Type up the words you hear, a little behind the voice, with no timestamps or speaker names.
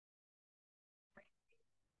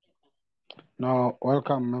Now,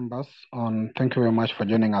 welcome members, and thank you very much for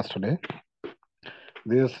joining us today.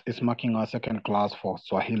 This is marking our second class for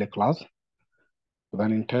Swahili class, with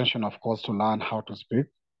an intention, of course, to learn how to speak,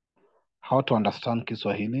 how to understand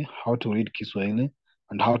Kiswahili, how to read Kiswahili,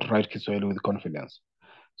 and how to write Kiswahili with confidence.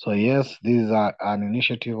 So yes, this is an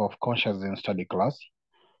initiative of Conscious and Study class,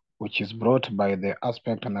 which is brought by the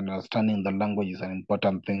aspect and understanding the language is an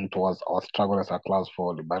important thing towards our struggle as a class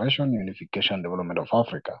for liberation, unification, and development of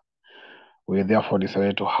Africa. We therefore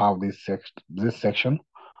decided to have this section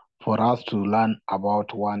for us to learn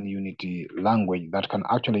about one unity language that can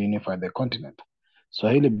actually unify the continent.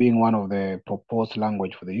 Swahili being one of the proposed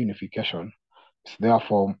language for the unification, is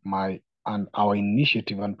therefore our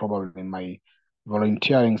initiative and probably my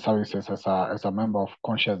volunteering services as a member of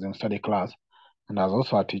Conscious and Study class, and as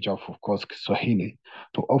also a teacher of course, Kiswahili,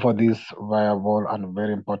 to offer this viable and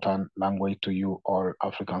very important language to you all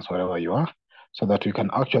Africans wherever you are, so that we can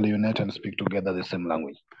actually unite and speak together the same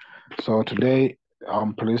language. So today,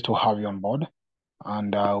 I'm pleased to have you on board,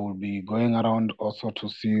 and I will be going around also to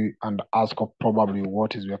see and ask probably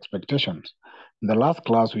what is your expectations. In the last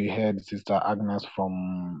class, we had Sister Agnes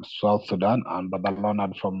from South Sudan and Brother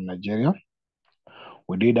Leonard from Nigeria.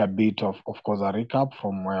 We did a bit of course, a recap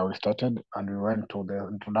from where we started, and we went to the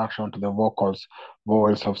introduction to the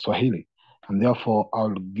vowels of Swahili. And therefore,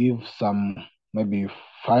 I'll give some maybe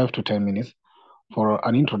 5 to 10 minutes for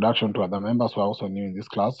an introduction to other members who are also new in this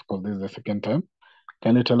class, because this is the second time.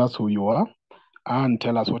 Can you tell us who you are and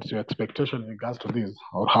tell us what is your expectation in regards to this,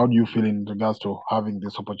 or how do you feel in regards to having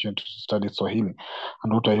this opportunity to study Swahili,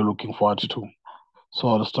 and what are you looking forward to? So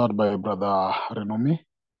I'll start by Brother Renomi.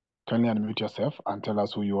 Kindly unmute yourself and tell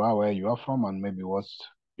us who you are, where you are from, and maybe what's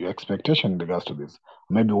your expectation in regards to this.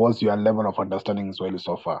 Maybe what's your level of understanding in Swahili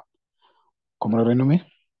so far. Comrade Renomi?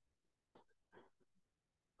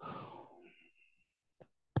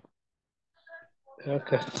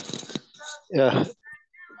 Okay. Yeah.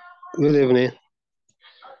 Good evening.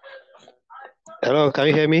 Hello, can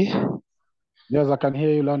you hear me? Yes, I can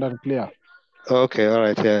hear you loud and clear. Okay, all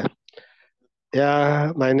right, yeah.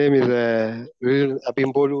 Yeah, my name is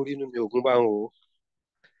Abimbolu Rinumi Ogunbanwo.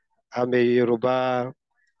 I'm a Yoruba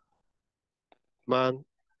man.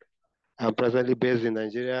 I'm presently based in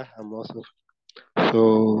Nigeria.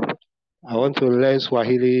 So I want to learn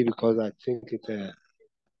Swahili because I think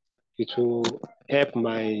it will help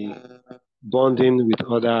my bonding with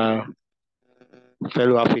other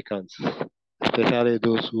fellow Africans, especially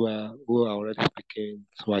those who are already speaking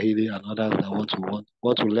Swahili and others that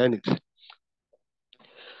want to learn it.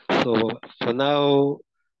 So for now,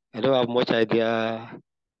 I don't have much idea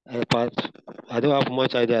about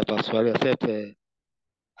Swahili except I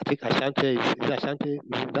think Ashanti is Ashanti.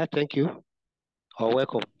 Is that thank you or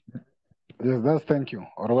welcome? Yes, that's thank you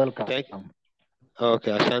or welcome. Thank you.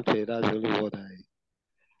 Okay, Ashanti. That's the only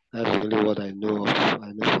word I know of.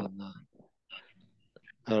 I know for now.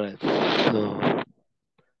 All right. So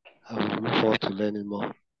I will look forward to learning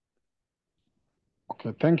more.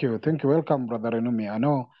 Okay, thank you. Welcome, Brother Renumi. I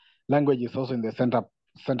know language is also in the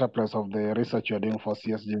center place of the research you're doing for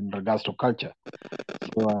CSG in regards to culture.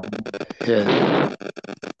 So, yes,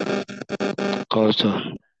 culture.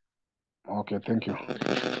 Okay, thank you.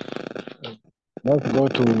 Let's go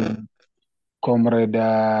to Comrade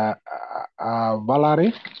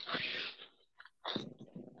Valerie.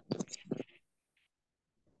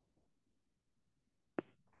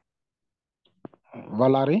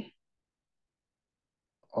 Valerie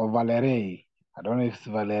or Valerie? I don't know if it's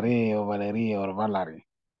Valerie or Valerie or Valerie.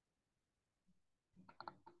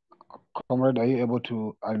 Comrade, are you able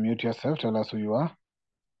to unmute yourself? Tell us who you are,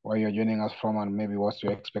 where you're joining us from, and maybe what's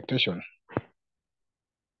your expectation?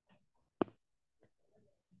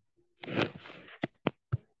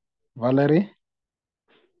 Valerie?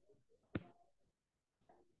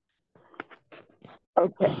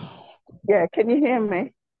 Okay. Yeah, can you hear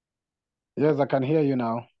me? Yes, I can hear you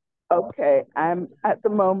now. Okay, I'm at the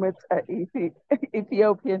moment at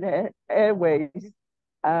Ethiopian Airways.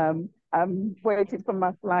 I'm waiting for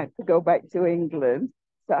my flight to go back to England,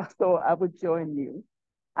 so I thought I would join you.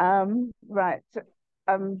 Right,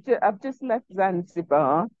 I've just left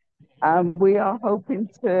Zanzibar. We are hoping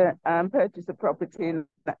to purchase a property in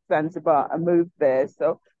Zanzibar and move there.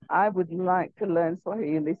 So I would like to learn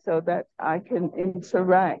Swahili so that I can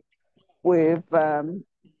interact with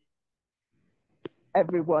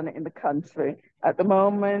everyone in the country. At the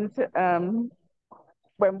moment,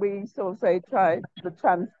 when we sort of say try the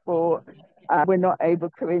transport, we're not able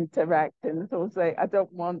to interact and sort of say, I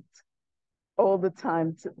don't want all the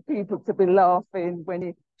time people to be laughing when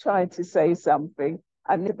you try to say something.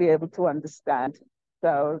 I need to be able to understand.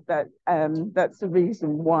 So that's the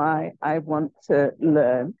reason why I want to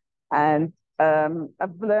learn. And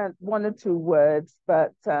I've learned one or two words,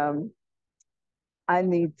 but I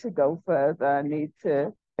need to go further. I need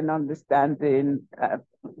to an understanding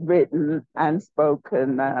written and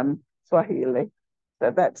spoken Swahili.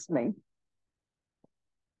 So that's me.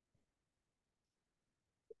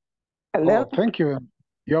 Hello. Oh, thank you.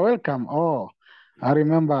 You're welcome. Oh, I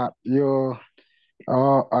remember you.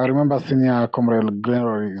 Oh, I remember Senior Comrade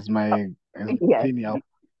Glenroy is my Yes. senior.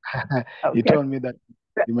 He Okay. told me that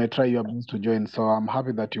you may try your best to join, so I'm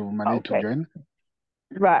happy that you managed to Okay. join.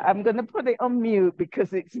 Right. I'm going to put it on mute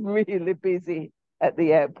because it's really busy at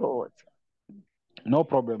the airport. No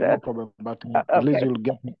problem, no problem. But at least Okay. you'll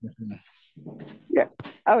get. Yeah.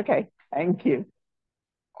 Okay. Thank you.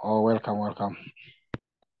 Oh, welcome, welcome.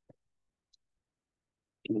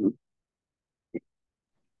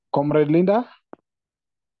 Comrade Linda?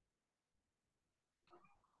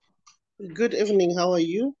 Good evening. How are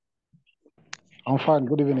you? I'm fine.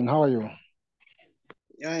 Good evening. How are you?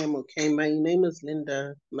 I am okay. My name is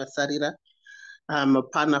Linda Masarira. I'm a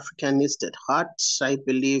Pan-Africanist at heart. I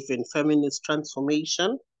believe in feminist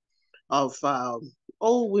transformation of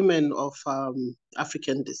all women of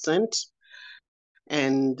African descent.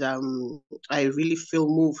 And I really feel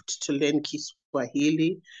moved to learn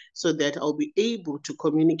Kiswahili so that I'll be able to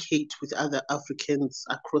communicate with other Africans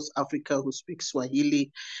across Africa who speak Swahili,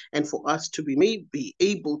 and for us to be maybe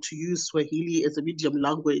able to use Swahili as a medium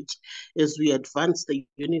language as we advance the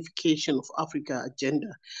unification of Africa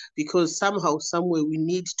agenda. Because somehow, somewhere, we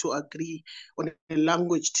need to agree on a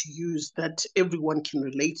language to use that everyone can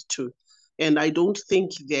relate to. And I don't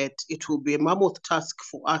think that it will be a mammoth task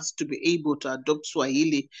for us to be able to adopt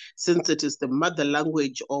Swahili, since it is the mother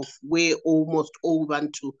language of where almost all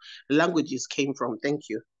Bantu languages came from. Thank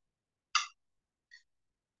you.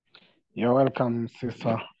 You're welcome,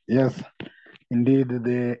 sister. Yes, indeed,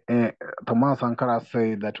 Thomas Sankara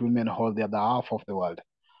said that women hold the other half of the world,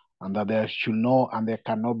 and that there should no and there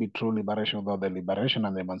cannot be true liberation without the liberation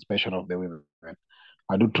and the emancipation of the women.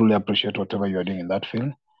 I do truly appreciate whatever you are doing in that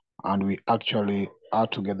field, and we actually are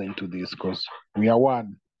together into this because we are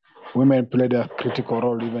one. Women played a critical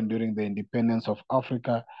role even during the independence of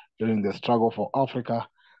Africa, during the struggle for Africa,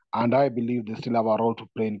 and I believe they still have a role to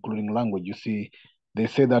play, including language. You see, they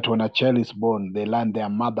say that when a child is born, they learn their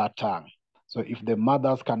mother tongue. So if the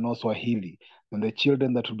mothers can know Swahili, then the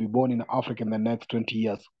children that will be born in Africa in the next 20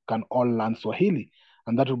 years can all learn Swahili.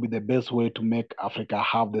 And that will be the best way to make Africa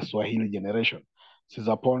have the Swahili generation. So it's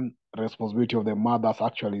upon responsibility of the mothers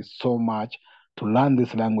actually so much to learn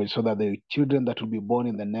this language so that the children that will be born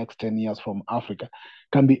in the next 10 years from Africa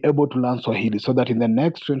can be able to learn Swahili so that in the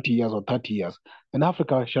next 20 years or 30 years, then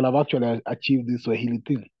Africa shall have actually achieved this Swahili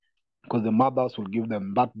thing because the mothers will give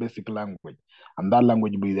them that basic language, and that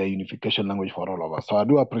language will be the unification language for all of us. So I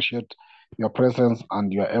do appreciate your presence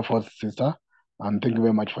and your efforts, sister, and thank you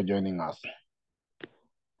very much for joining us.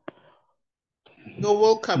 You're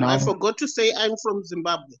welcome. Now, I forgot to say I'm from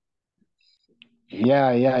Zimbabwe.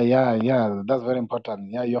 Yeah. That's very important.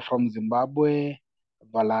 Yeah, you're from Zimbabwe.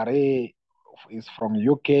 Valerie is from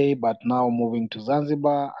UK, but now moving to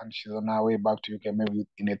Zanzibar, and she's on her way back to UK, maybe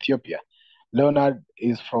in Ethiopia. Leonard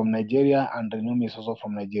is from Nigeria, and Renumi is also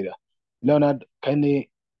from Nigeria. Leonard, kindly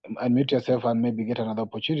unmute yourself and maybe get another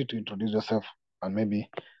opportunity to introduce yourself and maybe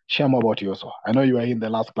share more about you also. I know you were in the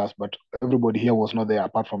last class, but everybody here was not there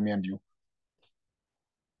apart from me and you.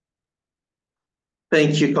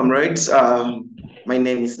 Thank you, comrades. My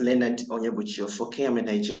name is Leonard Onyebuchi Ofoke. I'm a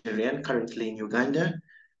Nigerian, currently in Uganda.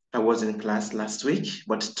 I was in class last week,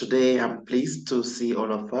 but today I'm pleased to see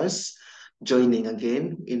all of us joining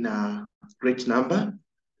again in a great number.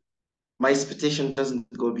 My expectation doesn't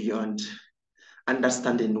go beyond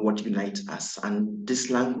understanding what unites us, and this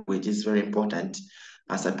language is very important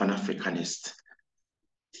as a Pan-Africanist.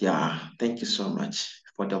 Yeah, thank you so much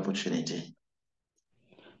for the opportunity.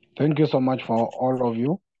 Thank you so much for all of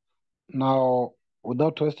you. Now,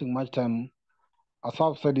 without wasting much time, as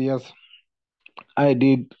I've said, yes, I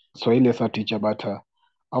did Swahili as a teacher, but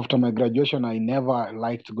after my graduation, I never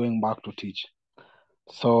liked going back to teach.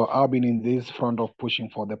 So I've been in this front of pushing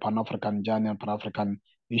for the Pan-African journey and Pan-African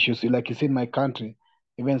issues. Like you see in my country,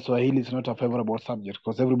 even Swahili is not a favorable subject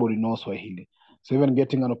because everybody knows Swahili. So even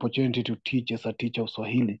getting an opportunity to teach as a teacher of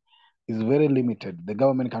Swahili is very limited. The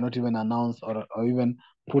government cannot even announce or even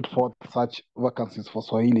put forth such vacancies for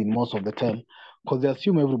Swahili most of the time because they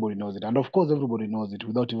assume everybody knows it. And of course, everybody knows it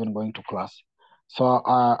without even going to class. So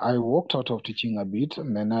I walked out of teaching a bit,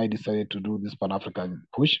 and then I decided to do this Pan-African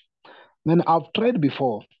push. Then I've tried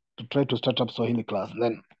before to try to start up Swahili class.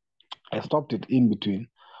 Then I stopped it in between.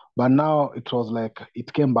 But now it was like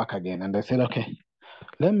it came back again, and I said, okay,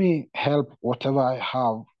 let me help whatever I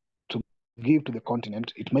have to give to the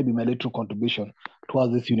continent. It may be my little contribution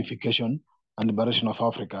towards this unification and liberation of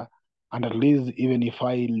Africa. And at least, even if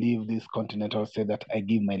I leave this continent, I'll say that I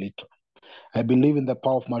give my little. I believe in the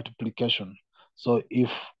power of multiplication. So if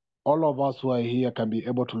all of us who are here can be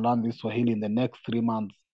able to learn this Swahili in the next 3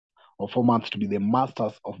 months or 4 months to be the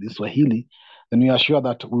masters of the Swahili, then we are sure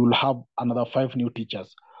that we will have another 5 new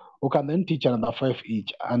teachers who can then teach another 5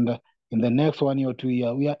 each. And in the next 1 year or 2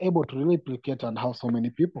 years, we are able to replicate and have so many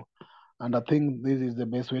people. And I think this is the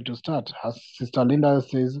best way to start. As Sister Linda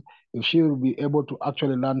says, if she will be able to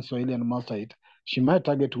actually learn Swahili and master it, she might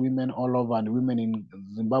target women all over, and women in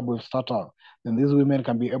Zimbabwe start out. Then these women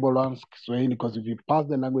can be able to learn Swahili, because if you pass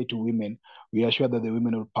the language to women, we are sure that the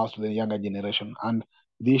women will pass to the younger generation. And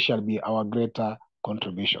this shall be our greater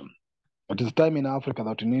contribution. It is time in Africa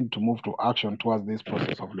that we need to move to action towards this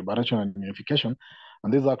process of liberation and unification.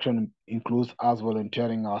 And this action includes us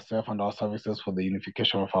volunteering ourselves and our services for the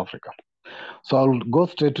unification of Africa. So I'll go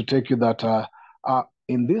straight to take you that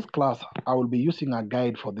in this class, I will be using a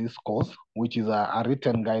guide for this course, which is a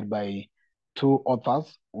written guide by 2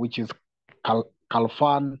 authors, which is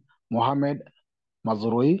Kalfan Mohammed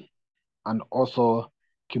Mazrui and also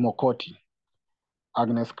Kimokoti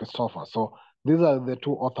Agnes Christopher. So these are the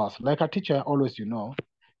 2 authors. Like a teacher, always,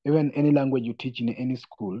 even any language you teach in any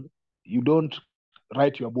school, you don't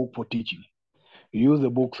write your book for teaching. You use the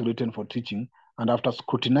books written for teaching. And after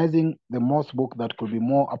scrutinizing the most book that could be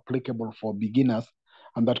more applicable for beginners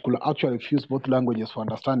and that could actually fuse both languages for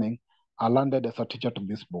understanding, I landed as a teacher to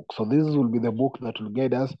this book. So this will be the book that will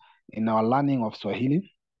guide us in our learning of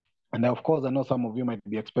Swahili. And of course, I know some of you might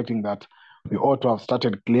be expecting that we ought to have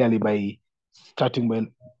started clearly by starting by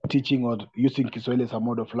teaching or using Kiswahili as a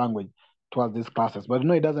mode of language towards these classes. But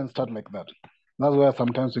no, it doesn't start like that. That's where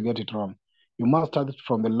sometimes we get it wrong. You must start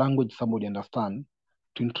from the language somebody understands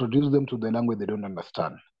to introduce them to the language they don't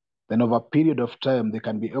understand. Then over a period of time, they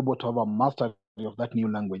can be able to have a mastery of that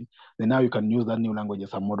new language. Then now you can use that new language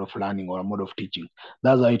as a mode of learning or a mode of teaching.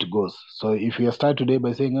 That's how it goes. So if you start today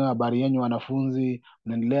by saying, habari yenyu wanafunzi,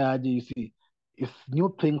 mnaendelea aje, you see, it's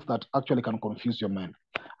new things that actually can confuse your mind.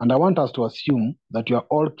 And I want us to assume that you are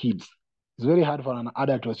all kids. It's very hard for an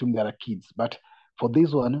adult to assume they are kids. But for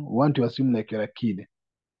this one, we want to assume like you're a kid.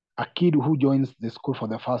 A kid who joins the school for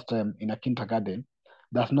the first time in a kindergarten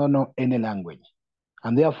does not know any language.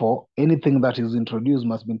 And therefore, anything that is introduced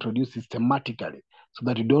must be introduced systematically so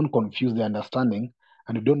that you don't confuse the understanding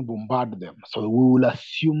and you don't bombard them. So we will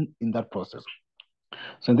assume in that process.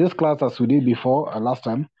 So in this class, as we did before, last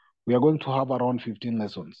time, we are going to have around 15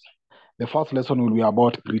 lessons. The first lesson will be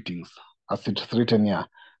about greetings, as it's written here.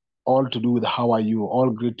 All to do with how are you, all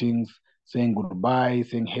greetings, saying goodbye,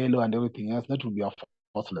 saying hello, and everything else. That will be our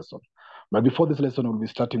first lesson. But before this lesson, we'll be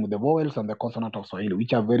starting with the vowels and the consonant of Swahili,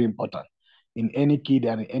 which are very important. In any kid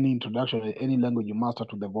and any introduction in any language, you must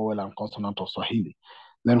start with the vowel and consonant of Swahili.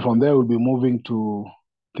 Then from there, we'll be moving to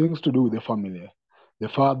things to do with the family. The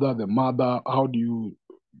father, the mother, how do you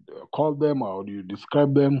call them, how do you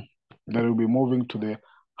describe them? Then we'll be moving to the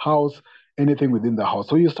house, anything within the house.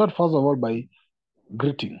 So you start first of all by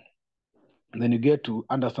greeting. And then you get to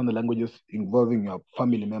understand the languages involving your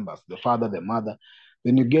family members, the father, the mother.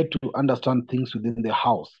 Then you get to understand things within the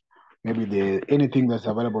house, maybe anything that's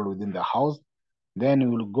available within the house. Then you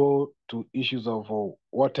will go to issues of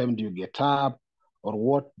what time do you get up, or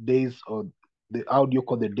what days, or how do you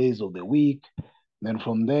call the days of the week. Then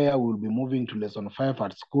from there, we'll be moving to lesson 5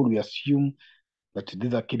 at school. We assume that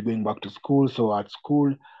these are kids going back to school. So at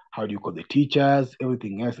school, how do you call the teachers,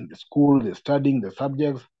 everything else in the school, the studying, the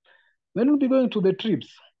subjects. Then we'll be going to the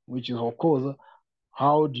trips, which is, of course,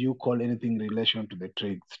 how do you call anything in relation to the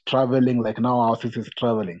trips? Traveling, like now our sister is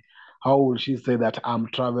traveling. How will she say that I'm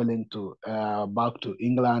traveling to back to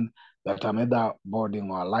England, that I'm either boarding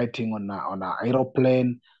or alighting on an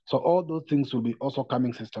aeroplane? So all those things will be also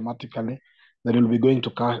coming systematically. Then we'll be going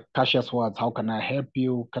to cautious words. How can I help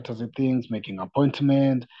you? Courtesy things, making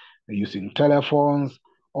appointments, using telephones.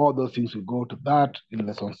 All those things will go to that in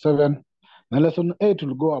lesson 7. Then lesson 8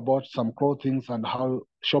 will go about some clothing and how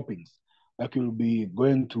shoppings. Like you'll be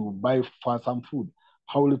going to buy for some food.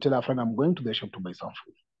 How will you tell a friend, I'm going to the shop to buy some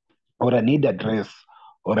food? Or I need a dress,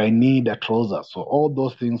 or I need a trouser. So all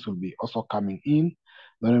those things will be also coming in.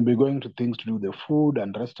 Then we'll be going to things to do with the food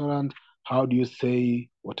and restaurant. How do you say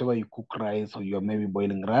whatever you cook rice, or you're maybe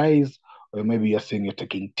boiling rice, or maybe you're saying you're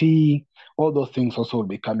taking tea. All those things also will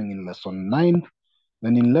be coming in lesson 9.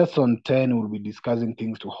 Then in lesson 10, we'll be discussing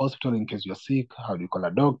things to hospital in case you're sick. How do you call a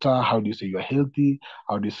doctor? How do you say you're healthy?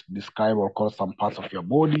 How do you describe or call some parts of your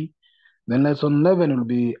body? Then lesson 11 will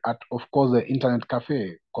be at, of course, the internet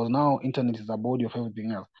cafe, because now internet is a body of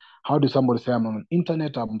everything else. How do somebody say, I'm on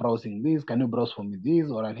internet, I'm browsing this, can you browse for me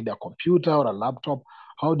this, or I need a computer or a laptop?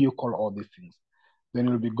 How do you call all these things? Then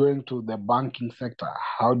you'll be going to the banking sector.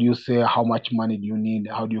 How do you say how much money do you need?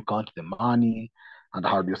 How do you count the money? And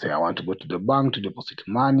how do you say I want to go to the bank to deposit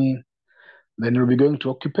money? Then you'll be going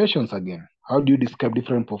to occupations again. How do you describe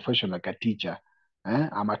different professions like a teacher?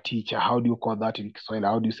 I'm a teacher. How do you call that in Kiswahili?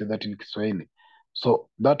 How do you say that in Kiswahili? So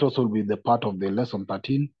that also will be the part of the lesson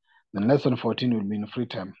 13. Then lesson 14 will be in free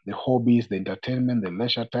time, the hobbies, the entertainment, the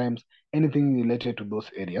leisure times, anything related to those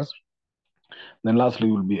areas. Then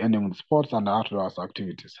lastly, we'll be ending with sports and outdoors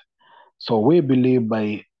activities. So we believe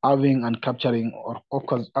by having and capturing, or of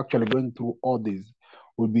course actually going through all these,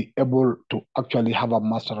 we'll be able to actually have a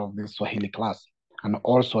master of this Swahili class and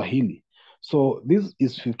all Swahili. So this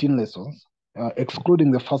is 15 lessons,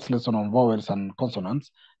 excluding the first lesson on vowels and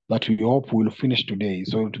consonants that we hope we'll finish today.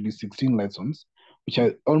 So it will be 16 lessons, which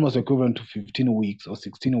are almost equivalent to 15 weeks or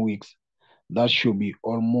 16 weeks. That should be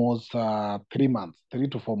almost 3 months, 3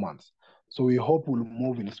 to 4 months. So we hope we'll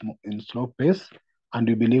move in slow pace, and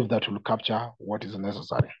we believe that we'll capture what is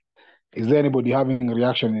necessary. Is there anybody having a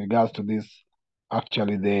reaction in regards to this,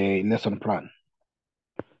 actually the lesson plan?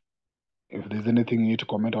 If there's anything you need to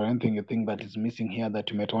comment or anything you think that is missing here that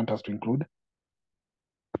you might want us to include?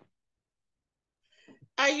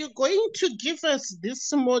 Are you going to give us this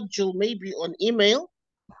module maybe on email?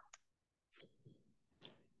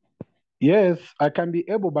 Yes, I can be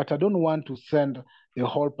able, but I don't want to send the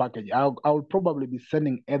whole package. I'll probably be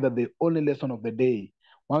sending either the only lesson of the day.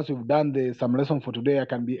 Once we've done some lesson for today, I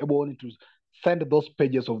can be able only to send those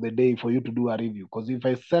pages of the day for you to do a review. Because if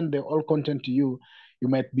I send the whole content to you, you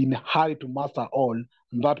might be in a hurry to master all,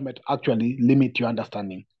 and that might actually limit your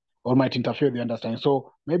understanding or might interfere with your understanding.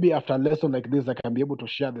 So maybe after a lesson like this, I can be able to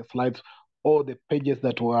share the slides or the pages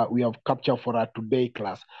that we have captured for our today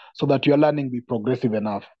class, so that your learning be progressive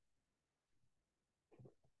enough.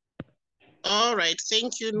 All right,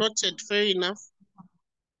 thank you. Noted. Fair enough.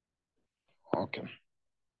 Okay.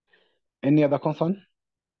 Any other concern?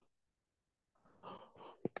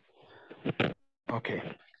 Okay.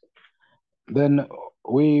 Then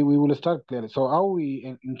we will start clearly. So how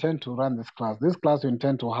we intend to run this class? This class we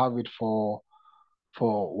intend to have it for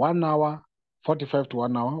 1 hour, 45 to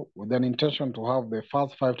 1 hour, with an intention to have the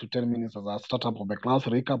first 5 to 10 minutes as a startup of the class,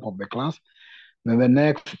 recap of the class. Then the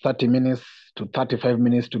next 30 minutes to 35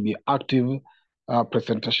 minutes to be active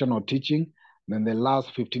presentation or teaching. Then the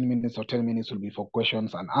last 15 minutes or 10 minutes will be for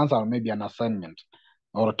questions and answer, or maybe an assignment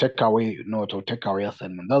or a takeaway note or takeaway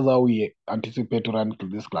assignment. That's how we anticipate to run to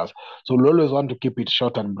this class. So we always want to keep it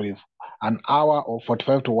short and brief, an hour or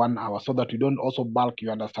 45 to 1 hour, so that we don't also bulk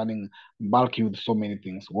your understanding, bulk you with so many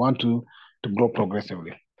things. We want to grow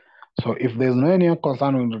progressively. So if there's no any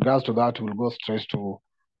concern in regards to that, we'll go straight to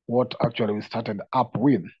what actually we started up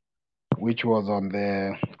with, which was on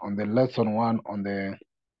the lesson 1 on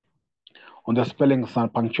the spellings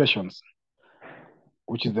and punctuations,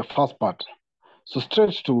 which is the first part. So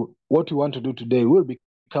straight to what we want to do today, we'll be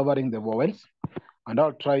covering the vowels, and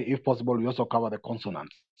I'll try, if possible, we also cover the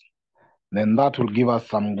consonants. Then that will give us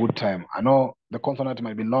some good time. I know the consonant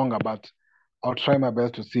might be longer, but I'll try my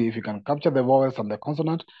best to see if you can capture the vowels and the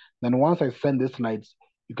consonant. Then once I send the slides,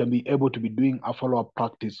 you can be able to be doing a follow-up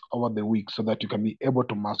practice over the week so that you can be able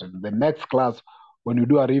to master it. The next class, when you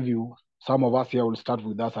do a review, some of us here will start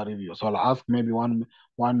with us a review. So I'll ask maybe one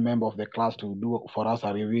member of the class to do for us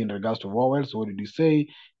a review in regards to vowels. What did you say? In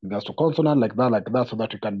regards to consonant, like that, so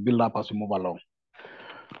that we can build up as we move along.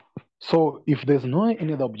 So if there's no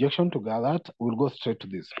any other objection to that, we'll go straight to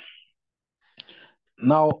this.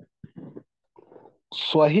 Now,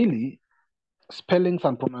 Swahili spellings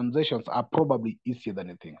and pronunciations are probably easier than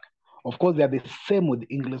you think. Of course, they are the same with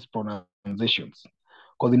English pronunciations.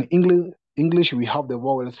 Because in English, we have the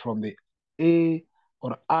vowels from the A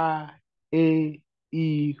or A,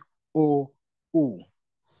 E, O, U.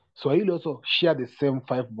 Swahili also share the same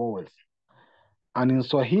 5 vowels. And in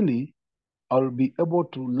Swahili, I'll be able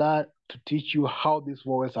to learn to teach you how these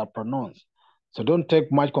vowels are pronounced. So don't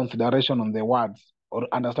take much consideration on the words or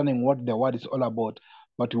understanding what the word is all about,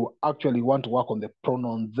 but you actually want to work on the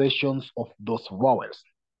pronunciations of those vowels.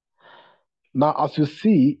 Now, as you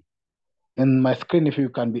see in my screen, if you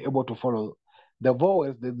can be able to follow, the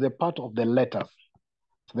vowels, the part of the letters.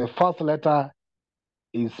 So the first letter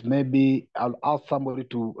is, maybe I'll ask somebody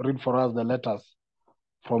to read for us the letters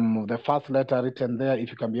from the first letter written there, if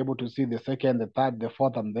you can be able to see the second, the third, the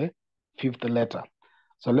fourth, and the fifth letter.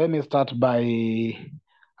 So let me start by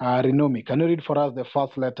Rinomi. Can you read for us the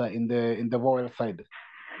first letter in the vowel side?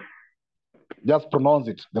 Just pronounce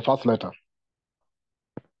it, the first letter.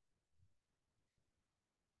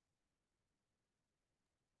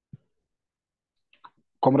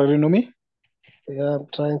 Comrade Inumi? Yeah, I'm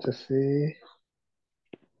trying to see.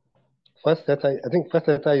 First letter, I think first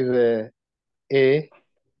letter is A.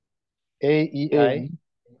 A-E-I.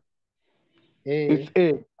 It's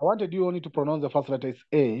A. I wanted you only to pronounce the first letter is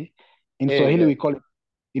A. In A, Swahili, yes. we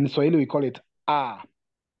call it A.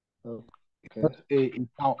 Okay. It's not A,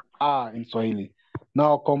 it's now A in Swahili.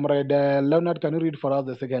 Now, Comrade Leonard, can you read for us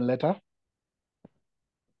the second letter?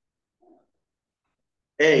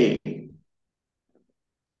 A.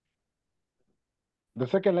 The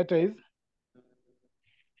second letter is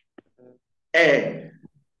A.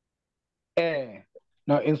 A.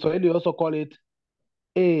 Now, in Swahili, we also call it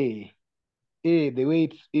A. A, the way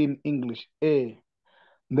it's in English, A.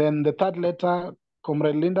 Then the third letter,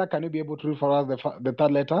 Comrade Linda, can you be able to read for us the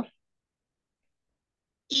third letter?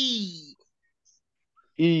 E.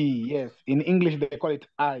 E, yes. In English, they call it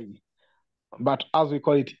I, but as we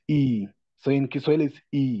call it E. So in Kiswahili, it's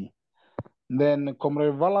E. Then,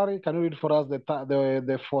 Comrade Valerie, can you read for us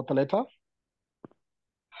the fourth letter?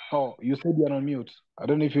 Oh, you said you're on mute. I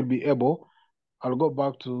don't know if you'll be able. I'll go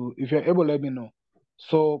back to, if you're able, let me know.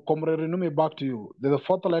 So, Comrade Renumi, back to you. The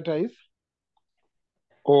fourth letter is?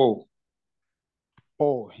 O.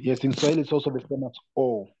 O. Yes, in Swahili, it's also the same as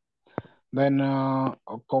O. Then,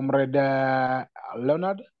 Comrade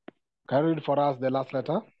Leonard, can you read for us the last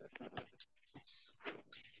letter?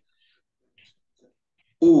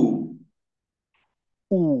 U.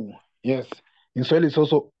 U. Yes, in Swahili, it's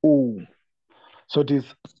also U. So it is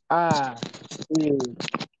A, E,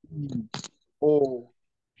 O,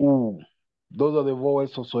 U. Those are the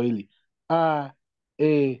vowels of Swahili. A,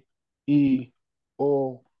 E,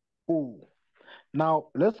 O, U. Now,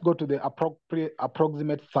 let's go to the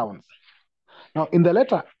approximate sounds. Now, in the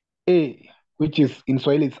letter A, which is in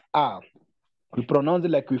Swahili is A, we pronounce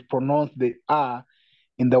it like we pronounce the A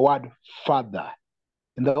in the word father.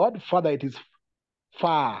 In the word father, it is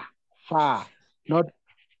far, not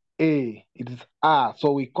A, it is A.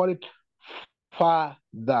 So we call it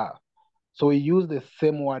father. So we use the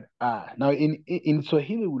same word A. Now, in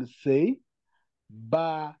Swahili, we'll say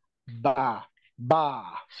ba, ba.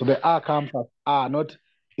 So the A comes as A, not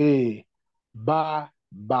A. Ba.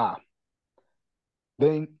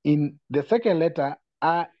 Then in the second letter,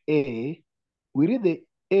 A, we read the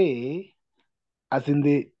A as in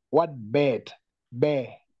the word bed,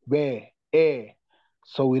 A.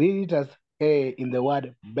 So we read it as A in the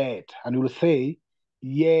word bed, and we'll say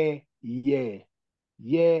yeah.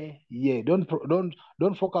 Don't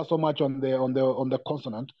focus so much on the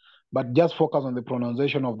consonant, but just focus on the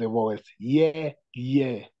pronunciation of the voice. Yeah,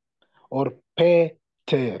 or pe,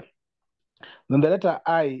 te. Then the letter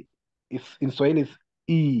I is in Swahili is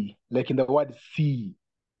E, like in the word see.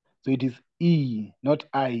 So it is E, not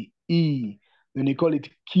I, E. Then you call it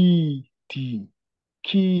kitty,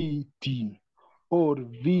 or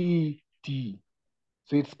VT.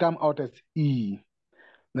 So it's come out as E.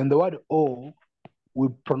 Then the word O, we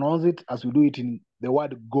pronounce it as we do it in the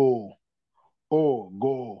word go. Oh,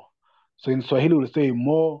 go. So in Swahili, we'll say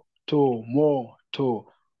mo, to,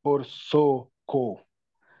 or so, ko.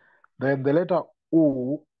 Then the letter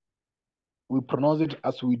O, we pronounce it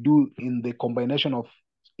as we do in the combination of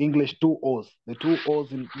English two O's. The two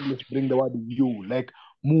O's in English bring the word you, like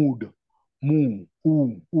mood, mood.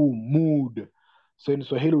 So in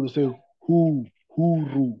Swahili, we say huru,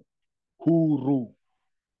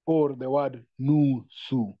 or the word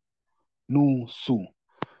nusu.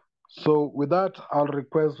 So with that, I'll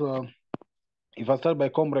request, if I start by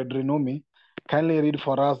Comrade Rinomi, kindly read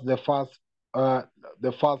for us the first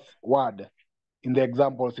word in the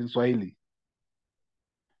examples in Swahili.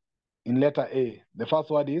 In letter A, the first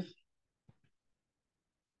word is?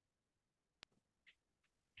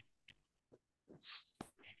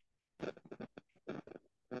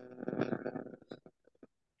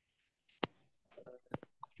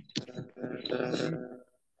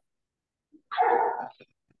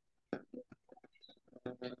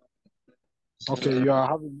 Okay, you are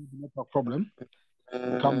having a network problem.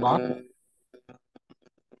 Come back.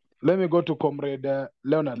 Let me go to Comrade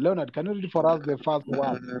Leonard. Leonard, can you read for us the first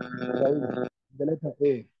word? The letter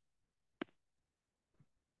A.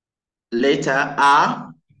 Letter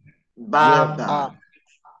A. Baba. Yes, A.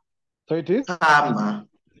 So it is?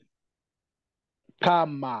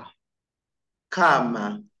 Kama.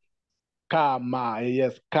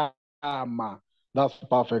 Yes, kama. That's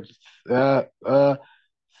perfect.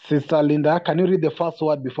 Sister Linda, can you read the first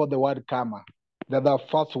word before the word kama? The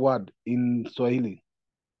first word in Swahili.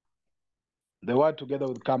 The word together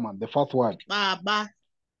with kama, the first word. Baba.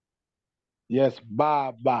 Yes,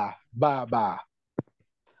 baba.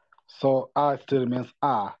 So A still remains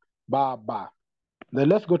A, baba. Then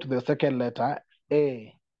let's go to the second letter.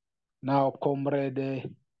 A. Now, comrade,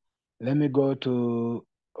 let me go to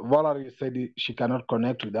Valerie said she cannot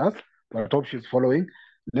connect with us, but I hope she's following.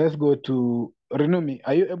 Let's go to Renumi.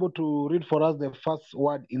 Are you able to read for us the first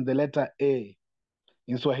word in the letter A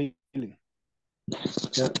in Swahili?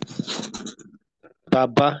 Yeah.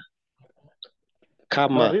 Baba.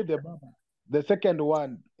 Kama. Now read the second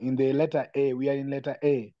one in the letter A. We are in letter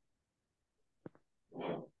A.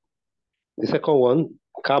 The second one,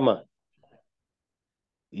 Kama.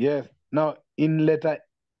 Yes. Now in letter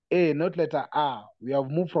A, not letter R. We have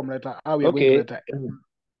moved from letter R. We are going to letter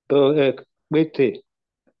A. Pete.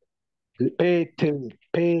 Pete.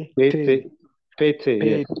 Pete. Pete,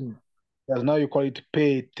 yes. Yes, now you call it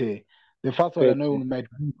pete. The first word I know might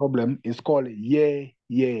be a problem is called ye.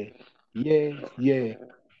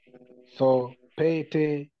 So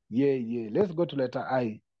pete, ye. Let's go to letter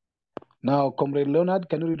I. Now, Comrade Leonard,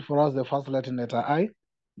 can you read for us the first letter in letter I?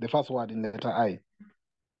 The first word in letter I.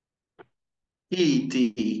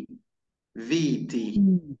 Kiti.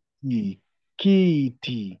 Viti.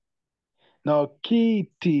 Kitty. Now,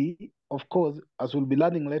 kitty, of course, as we'll be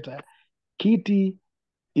learning later, kitty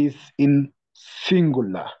is in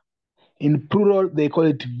singular. In plural, they call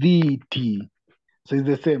it VT. So it's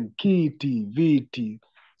the same, kitty, VT.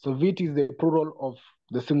 So VT is the plural of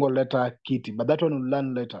the single letter kitty, but that one we'll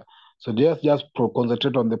learn later. So just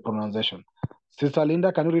concentrate on the pronunciation. Sister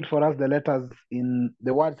Linda, can you read for us the letters in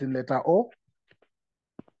the words in letter O?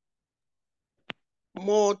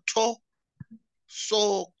 Moto.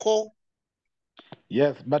 Soko.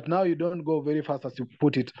 Yes, but now you don't go very fast as you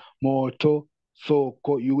put it. Moto,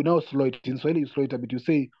 soko. You now slow it. In Swahili, you slow it a bit. You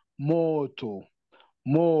say moto,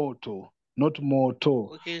 not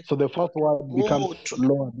moto. Okay. So the first word becomes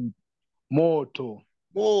lower. Moto.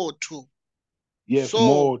 Yes, Soko.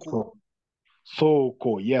 moto.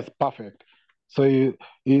 Soko. Yes, perfect. So you,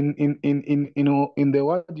 in the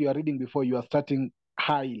word you are reading before, you are starting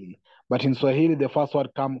highly. But in Swahili, the first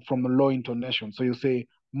word comes from a low intonation. So you say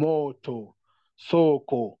moto,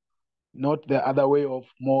 soko, not the other way of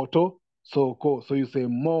moto, soko. So you say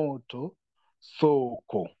moto,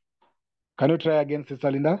 soko. Can you try again,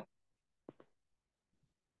 Sister Linda?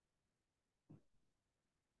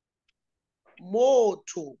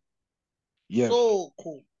 Moto. Yes.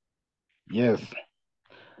 Soko. Yes.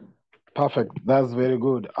 Perfect. That's very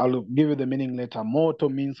good. I'll give you the meaning later. Moto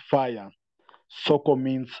means fire. Soko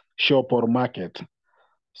means shop or market.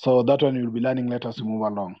 So that one you'll be learning later as we move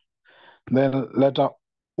along. Then letter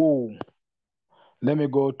U. Let me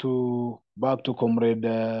go back to Comrade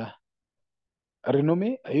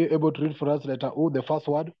Rinumi. Are you able to read for us letter U, the first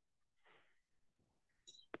word?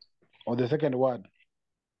 Or the second word?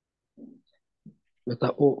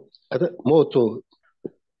 Letter O. Moto.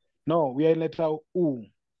 No, we are in letter U.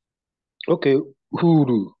 Okay,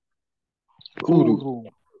 huru. Huru.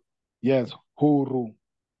 Yes, huru.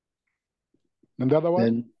 And the other one?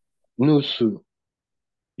 Then nusu.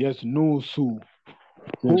 Yes, nusu.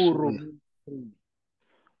 Nusu. Huru.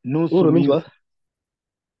 Nusu Huru means what?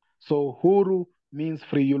 So huru means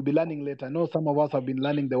free. You'll be learning later. I know some of us have been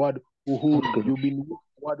learning the word uhuru. Okay. You've been using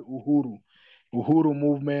the word uhuru. Uhuru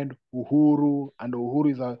movement, uhuru, and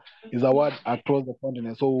uhuru is a word across the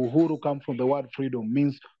continent. So uhuru comes from the word freedom,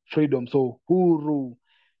 means freedom. So huru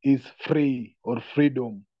is free or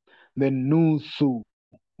freedom. Then nusu,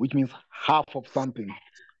 which means half of something.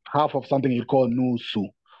 Half of something you call nusu.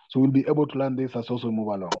 So we'll be able to learn this as also move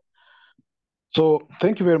along. So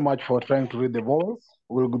thank you very much for trying to read the vowels.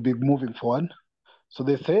 We'll be moving forward. So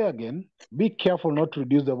they say again, be careful not to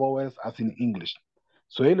reduce the vowels as in English.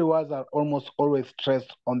 Swahili words are almost always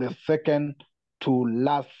stressed on the second to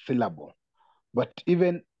last syllable. But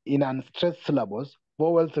even in unstressed syllables,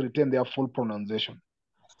 vowels retain their full pronunciation.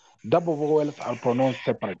 Double vowels are pronounced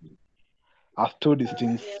separately as two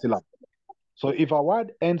distinct syllables. So if a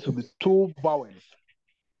word ends with two vowels,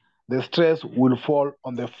 the stress will fall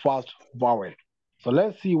on the first vowel. So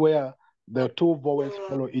let's see where the two vowels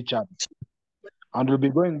follow each other. And we'll be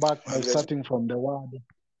going back by starting from the word.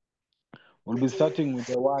 We'll be starting with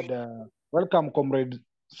the word. Welcome, Comrade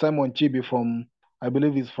Simon Chibi from, I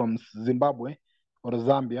believe he's from Zimbabwe or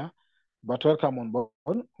Zambia. But welcome on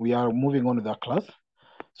board. We are moving on with the class.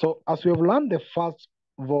 So as we have learned the first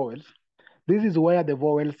vowels, this is where the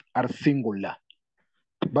vowels are singular.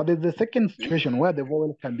 But there's the second situation where the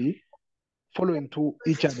vowels can be following to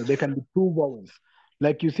each other. They can be two vowels.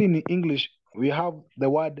 Like you see in English, we have the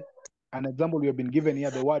word, an example we have been given here,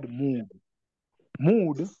 the word mood.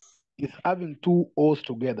 Mood is having two O's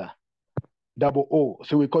together, double O,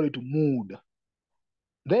 so we call it mood.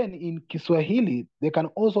 Then in Kiswahili, there can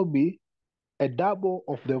also be a double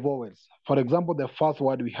of the vowels. For example, the first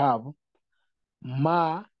word we have,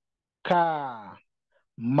 Ma, ka,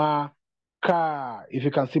 ma, ka. If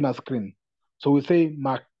you can see my screen. So we say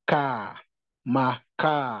maka,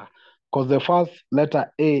 maka. Because the first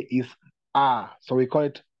letter A is A. So we call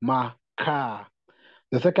it maka.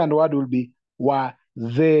 The second word will be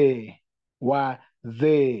waze,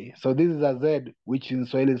 waze. So this is a Z, which in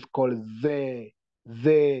Swahili is called ze,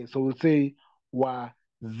 ze. So we'll say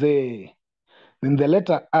waze. Then the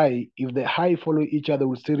letter I, if the I follow each other,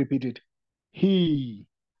 we'll still repeat it. He,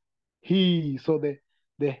 he. So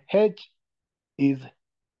the H is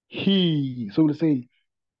he. So we'll say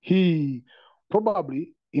he.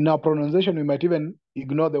 Probably in our pronunciation, we might even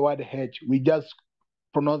ignore the word H. We just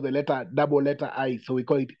pronounce the letter, double letter I. So we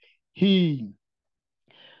call it he.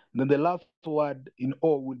 Then the last word in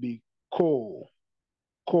O will be ko,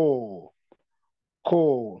 ko,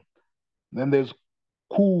 ko. Then there's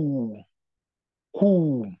ku,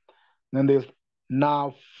 ku. Then there's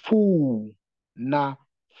na fu, na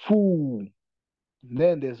fu.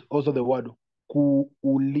 Then there's also the word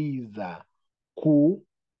kuuliza,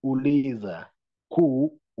 kuuliza,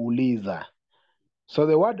 kuuliza. So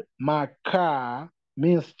the word maka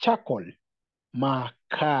means charcoal,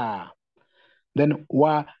 maka. Then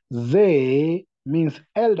wazee means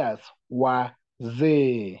elders,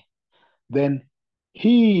 wazee. Then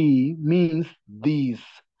he means this,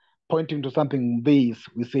 pointing to something this,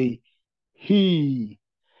 we say he.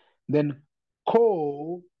 Then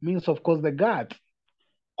ko means, of course, the gods,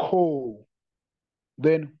 ko.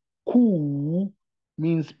 Then ku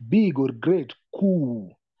means big or great, ku.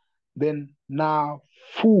 Then na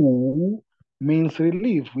fu means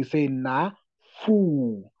relief. We say na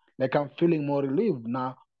fu, like I'm feeling more relieved,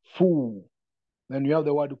 na fu. Then you have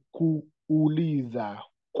the word kuuliza,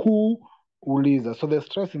 kuuliza. So the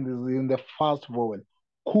stress in this is in the first vowel,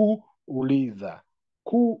 kuuliza.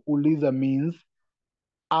 Kuuliza means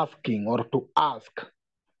asking or to ask.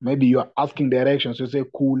 Maybe you are asking directions, so you say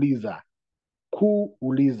kuuliza,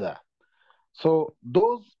 kuuliza. So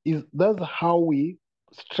that's how we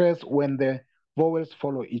stress when the vowels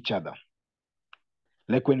follow each other.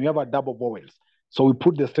 Like when we have a double vowels. So we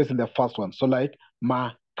put the stress in the first one. So like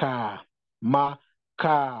ma ka, ma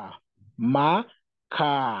ka, ma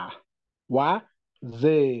ka, wa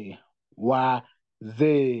ze,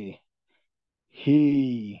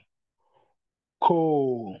 he,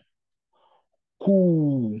 ko,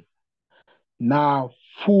 ku, na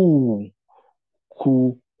fu,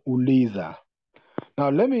 kuuliza. Now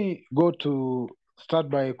let me go to start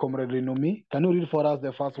by Comrade Rinumi. Can you read for us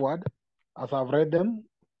the first word as I've read them?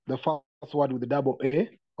 The first word with the double A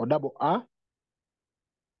or double A.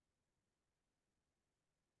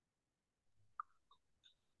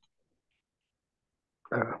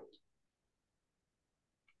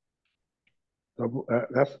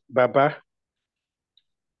 That's Baba.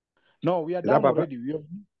 No, we are Is done that Baba? already.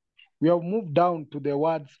 We have moved down to the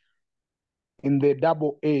words in the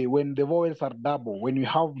double A when the vowels are double. When you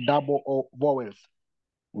have double O vowels,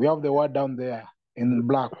 we have the word down there in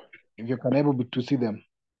black. If you can able to see them.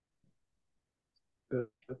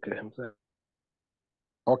 Okay, I'm sorry.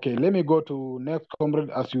 Okay, let me go to next comrade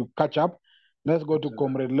as you catch up. Let's go to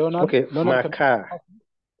Comrade Leonard. Okay, Leonard, Maka,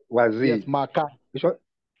 Wazi. yes, Maka. Which one?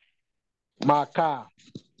 Maka.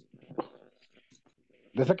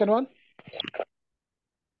 The second one?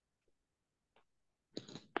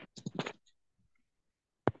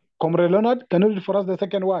 Comrade Leonard, can you read for us the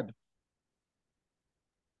second word?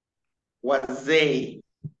 Wazee.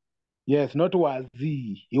 Yes, not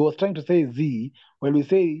wazi. He was trying to say Z. When we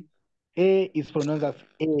say A is pronounced as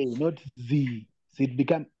A, not Z. So it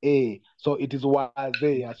became A. So it is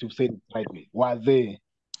waze, as you've said it rightly. Waze.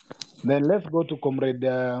 Then let's go to Comrade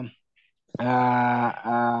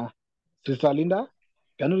Sister Linda.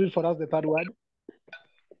 Can you read for us the third word?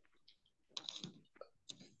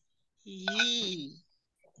 He.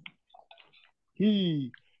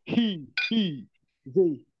 He.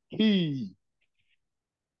 Say he.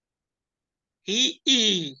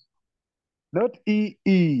 He. Not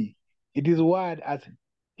E. It is word as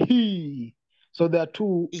he. So there are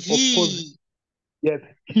two, of course. He. Yes,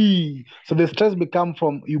 he. So the stress become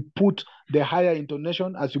from you put the higher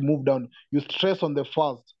intonation as you move down. You stress on the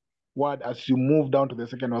first word as you move down to the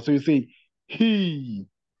second one. So you say he.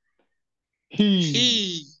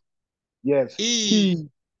 He. Yes, He. he.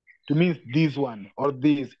 To mean this one or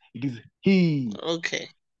this. It is he. Okay.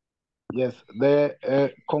 Yes,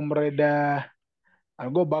 the comrade. I'll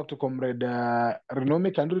go back to comrade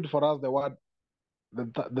Renomi. Can you read for us the word,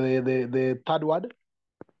 the third word?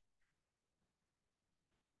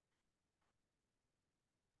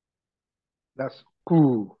 That's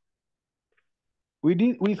cool. We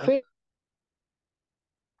say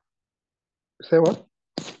Say what?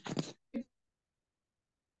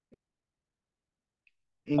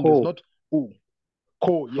 English, Ko. not oo.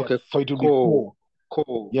 Ko, yes. Okay. So it will be Ko. ko.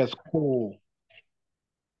 Ko. Yes, ko.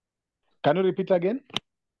 Can you repeat again?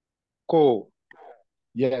 Ko.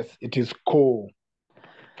 Yes, it is ko.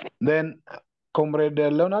 Then,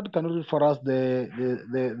 Comrade Leonard, can you read for us the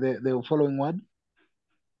following word?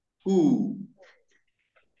 Who?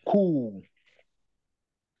 Ku.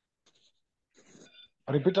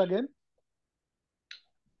 Repeat again.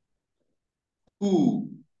 Who?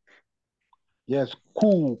 Yes,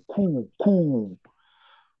 ku.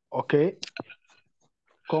 Okay.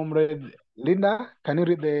 Comrade Linda, can you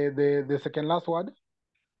read the second last word?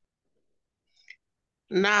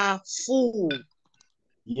 Nafu.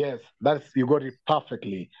 Yes, you got it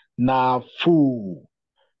perfectly. Nafu.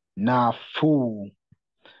 Nafu.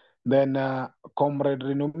 Then, Comrade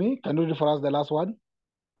Rinumi, can you read for us the last word?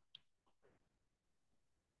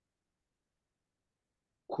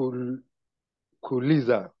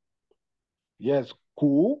 Kuliza. Yes,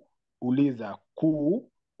 ku, uliza. Ku,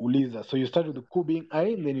 uliza. So you start with the ku being I,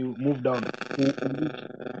 and then you move down.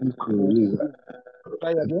 Kuliza.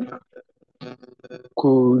 Try again.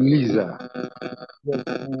 Kuliza. Yes,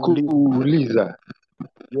 Kuliza.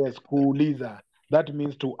 Yes, kuuliza. That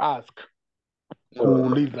means to ask.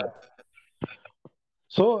 Kuuliza.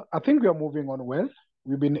 So I think we are moving on well.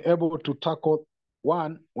 We've been able to tackle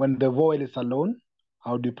one, when the vowel is alone,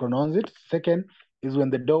 how do you pronounce it? Second is when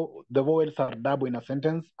the vowels are double in a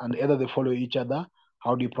sentence and either they follow each other,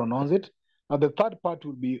 how do you pronounce it? Now the third part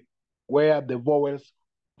will be where the vowels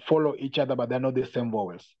follow each other but they're not the same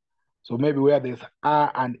vowels. So maybe where there's A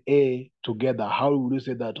and A together, how would you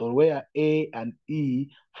say that? Or where A and E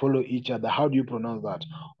follow each other, how do you pronounce that?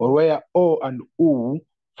 Or where O and U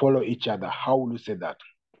follow each other, how will you say that?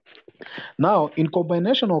 Now, in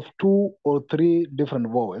combination of 2 or 3 different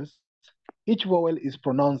vowels, each vowel is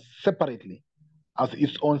pronounced separately as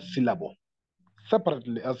its own syllable.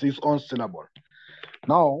 Separately as its own syllable.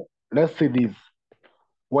 Now, let's see this.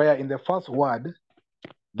 Where in the first word,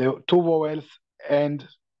 the 2 vowels end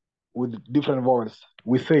with different vowels.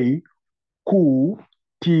 We say ku,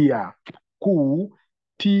 tia, ku,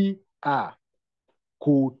 tia,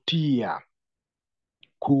 ku, tia,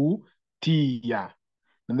 ku, tia.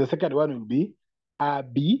 And the second one will be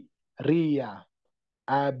abi, ria,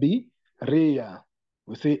 abiria.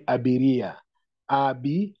 We say abiria.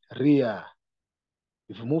 Abiria.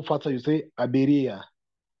 If you move faster, you say abiria.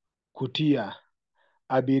 Kutia.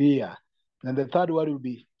 Abiria. And the third word will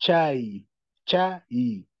be chai. Chai.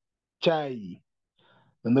 Chai.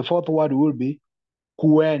 And the fourth word will be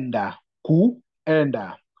kuenda.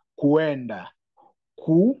 Kuenda. Kuenda.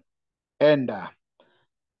 Kuenda.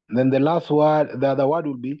 Then the last word, the other word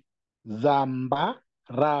will be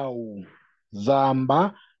zambarau.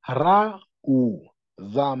 Zambarau.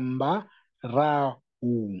 Zambarau.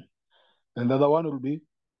 And the other one will be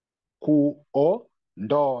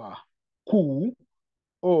kuondoa. Kuondoa.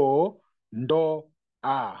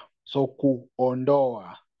 So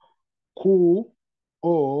kuondoa.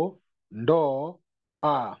 Kuondoa.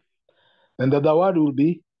 And the other word will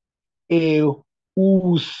be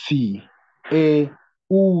eusi.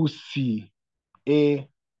 Eusi.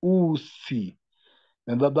 Eusi.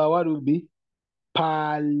 And the other word will be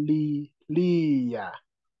palilia.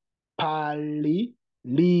 Palilia.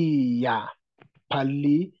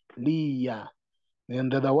 Palilia.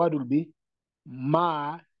 And the other word will be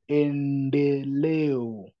maendeleo.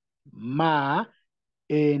 Maendeleo.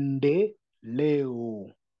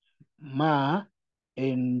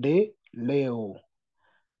 Maendeleo.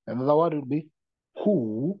 Another word will be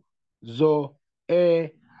kuzoea.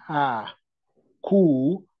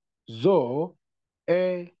 Kuzoea.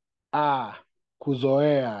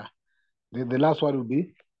 Kuzoea. The last word will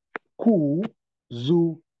be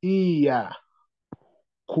kuzuia.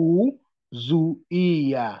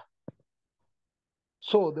 Kuzuia.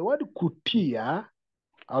 So the word kutia,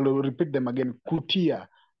 I'll repeat them again. Kutia.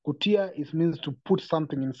 Kutia means to put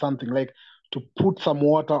something in something, like to put some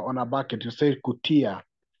water on a bucket. You say kutia.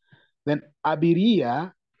 Then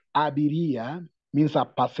abiria, abiria means a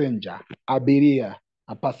passenger. Abiria,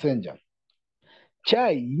 a passenger.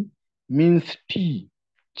 Chai means tea.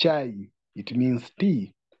 Chai, it means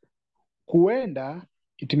tea. Kuenda,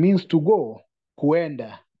 it means to go.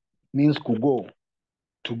 Kuenda means kugo,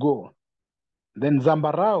 to go. Then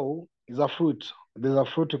zambarau is a fruit. There's a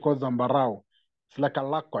fruit called zambarau. It's like a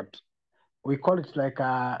lacquer. We call it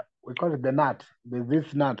the nut. There's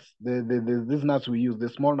this nuts. These nuts we use, the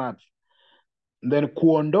small nuts. Then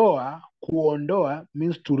kuondoa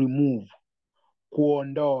means to remove.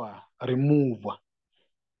 Kuondoa, remove.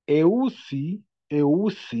 Eusi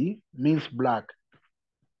Eusi means black.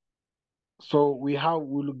 So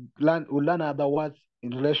we'll learn other words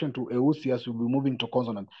in relation to Eusi as we'll be moving to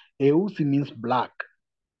consonant. Eusi means black.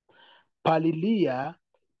 Palilia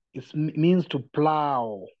means to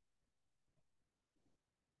plow.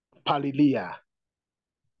 Palilia.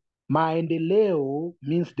 Maendeleo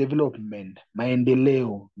means development.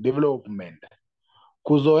 Maendeleo, development.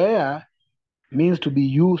 Kuzoea means to be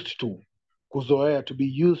used to. Kuzoea, to be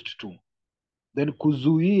used to. Then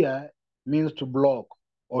kuzuia means to block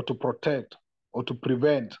or to protect or to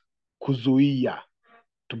prevent. Kuzuia,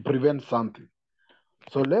 to prevent something.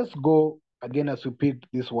 So let's go again as we pick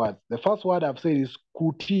these words. The first word I've said is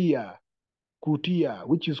kutia. Kutia,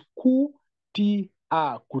 which is kutia,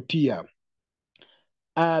 kutia.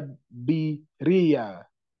 Abiria.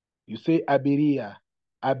 You say abiria,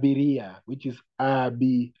 abiria, which is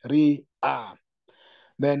abiria.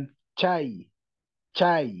 Then chai,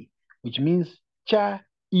 chai, which means chai,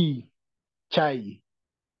 chai.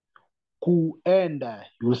 Kuenda,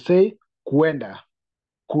 you say kuenda,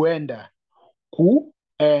 kuenda,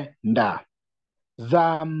 kuenda.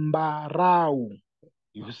 Zambarau,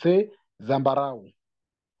 you say zambarau,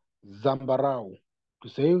 zambarau. You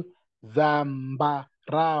say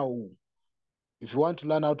zambarau. If you want to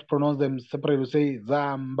learn how to pronounce them separately, you say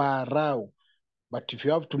zambarau. But if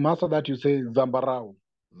you have to master that, you say zambarau,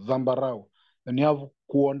 zambarau. Then you have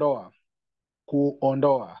kuondoa,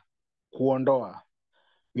 kuondoa, kuondoa.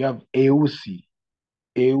 We have eusi,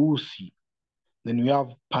 eusi. Then we have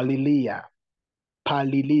palilia,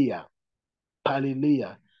 palilia,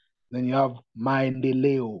 palilia. Then you have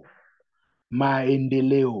maendeleo,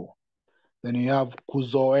 maendeleo. Then you have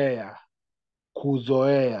kuzoea,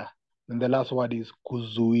 kuzoea. And the last word is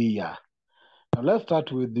kuzuia. Now let's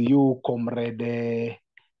start with you, Comrade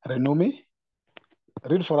Renumi.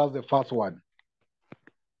 Read for us the first one.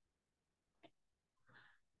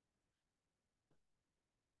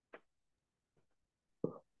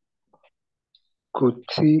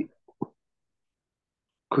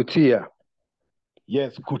 Kutia.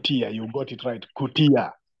 Yes, kutia. You got it right.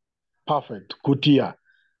 Kutia. Perfect. Kutia.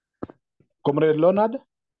 Comrade Leonard.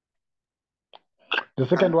 The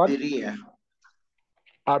second word. Abiria.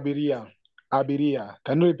 Abiria. Abiria.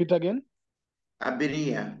 Can you repeat again?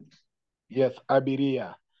 Abiria. Yes,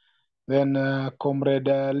 abiria. Then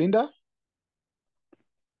Comrade Linda.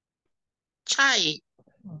 Chai.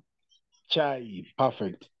 Chai.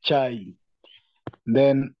 Perfect. Chai.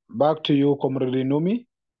 Then back to you, Comrade Numi.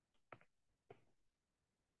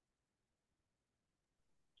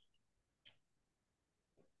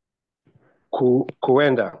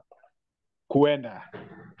 Kuenda. Kuenda.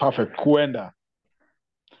 Perfect. Kuenda.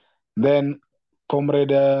 Then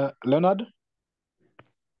Comrade Leonard.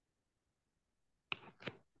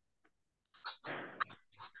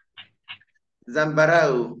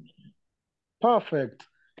 Zambarau. Perfect.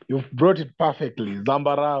 You've brought it perfectly.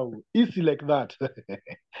 Zambarau. Easy like that.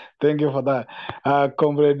 Thank you for that.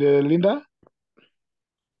 Comrade Linda.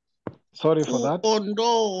 Sorry for that.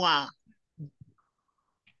 Kuondoa.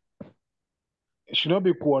 It should not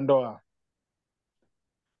be kuondoa.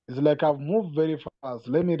 It's like I've moved very fast.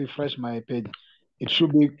 Let me refresh my page. It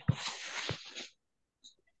should be...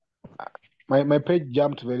 My page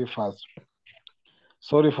jumped very fast.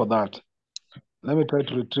 Sorry for that. Let me try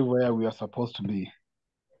to retrieve where we are supposed to be.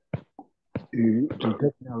 It will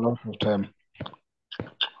take me a lot of time.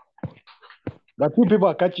 But you people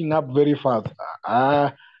are catching up very fast.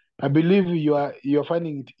 I believe you're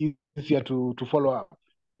finding it easier to follow up.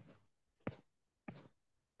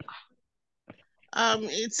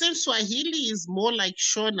 It seems Swahili is more like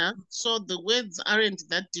Shona, so the words aren't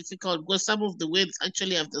that difficult because some of the words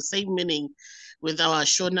actually have the same meaning with our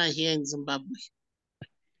Shona here in Zimbabwe.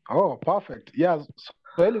 Oh, perfect. Yes,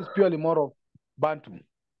 Swahili is purely more of Bantu.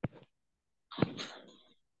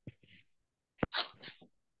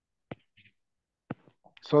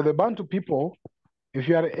 So the Bantu people, if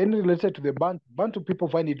you are any related to the Bantu people,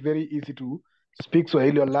 find it very easy to speak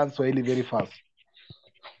Swahili or learn Swahili very fast.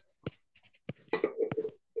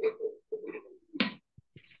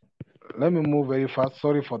 Let me move very fast.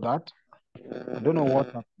 Sorry for that. I don't know what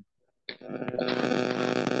happened.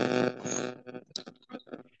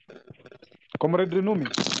 Comrade Renumi.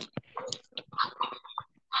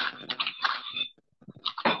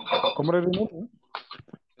 Comrade Renumi.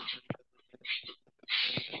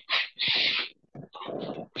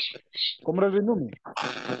 Comrade Renumi.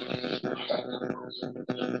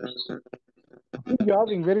 I think you're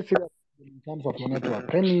having very serious in terms of your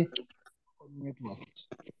network. Any network.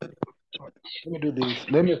 Let me do this.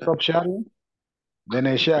 Let me stop sharing. Then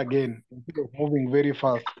I share again. Instead of moving very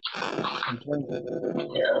fast. I'm trying to...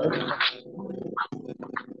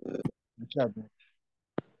 chat.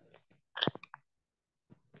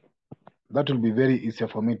 That will be very easier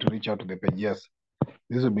for me to reach out to the page. Yes,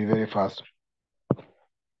 this will be very fast.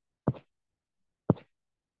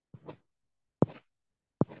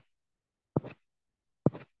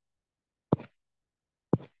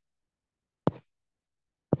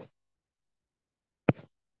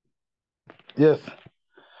 Yes,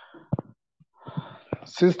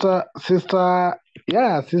 sister,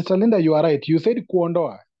 yeah, Sister Linda, you are right. You said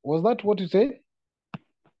kuondoa. Was that what you said?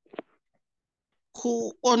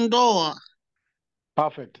 Kuondoa.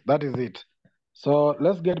 Perfect. That is it. So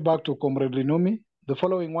let's get back to Comrade Rinumi. The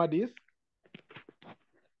following word is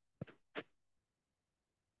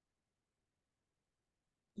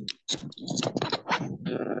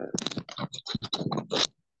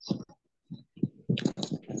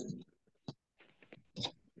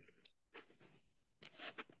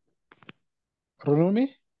Rinumi.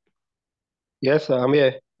 Yes, sir, I'm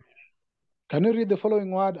here. Can you read the following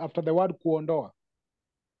word after the word kuondoa?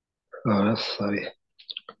 Oh, that's sorry.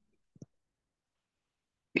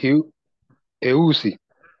 Eusi.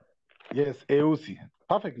 Yes, eusi.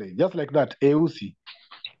 Perfectly. Just like that. Eusi.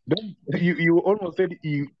 Don't you almost said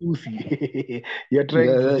eusi. You're trying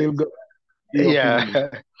to still go of English. Yeah.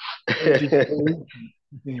 It is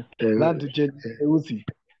eusi. Learn to change eusi.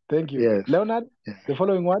 Thank you. Yes. Leonard, the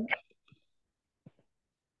following word?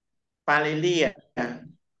 Palilia.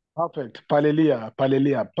 Perfect. Palilia.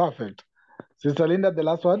 Palilia. Perfect. Sister Linda, the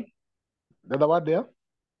last one? The other word there?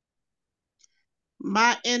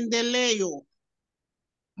 Maendeleo.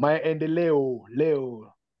 Maendeleo.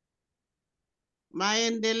 Leo.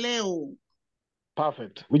 Maendeleo.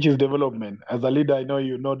 Perfect. Which is development. As a leader, I know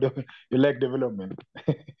you you like development.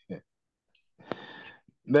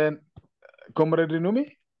 Then, Comrade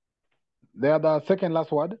Rinumi, the other second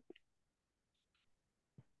last word?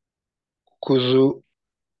 Kuzoea.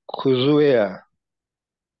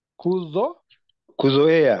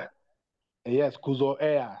 Kuzoea. Yes,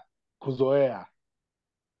 kuzoea. Kuzoea.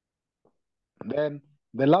 Then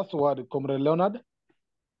the last word, Comrade Leonard?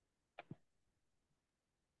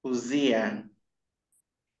 Uzia.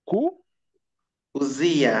 Uzia.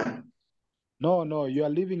 Uzia. No, you are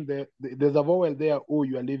leaving there's a vowel there, oo,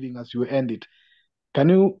 you are leaving as you end it. Can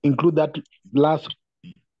you include that last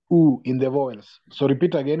oo in the vowels? So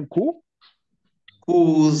repeat again,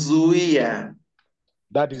 Kuzuia.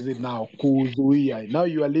 That is it now, kuzuia. Now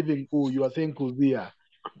you are leaving oo, you are saying kuzia.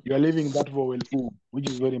 You are leaving that vowel oo, which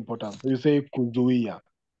is very important. So you say kuzuia.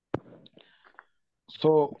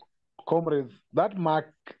 So, comrades, that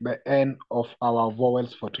marks the end of our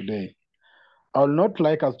vowels for today. I would not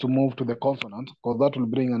like us to move to the consonant because that will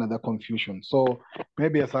bring another confusion. So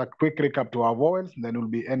maybe as a quick recap to our vowels, then we'll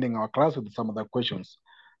be ending our class with some other questions.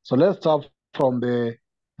 So let's start from the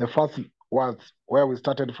first words where we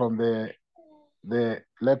started from the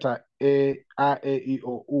letter A, E,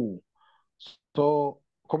 O, U. So,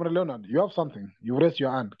 Comrade Leonard, you have something. You raised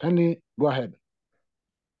your hand. Kindly go ahead.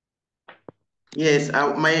 Yes,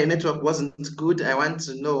 my network wasn't good. I want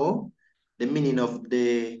to know the meaning of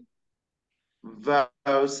the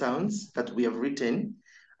vowel sounds that we have written.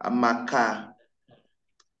 Maka.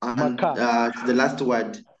 And Maka. the last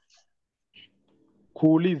word.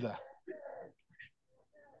 Kuuliza.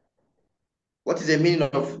 What is the meaning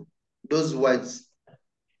of those words?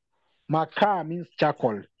 Maka means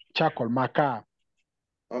charcoal. Charcoal, maka.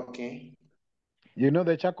 Okay. You know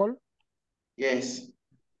the charcoal? Yes.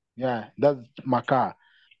 Yeah, that's maka.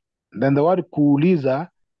 Then the word kuuliza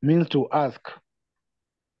means to ask.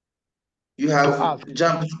 You To have ask.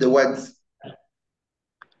 jumped the words.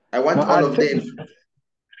 I want No, all of them.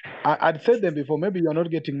 I'd said them before. Maybe you're not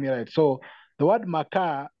getting me right. So the word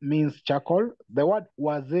maka means charcoal. The word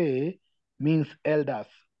wazee means elders.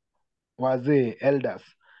 Wazee, elders.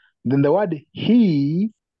 Then the word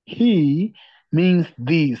he means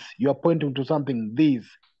this. You're pointing to something, this.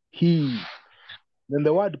 He. Then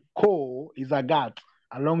the word ko is a gut.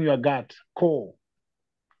 Along your gut. Ko.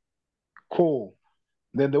 Ko.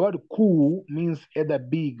 Then the word kuu means either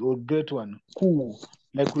big or great one. Kuu.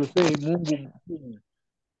 Like we say, Mungu mkuu,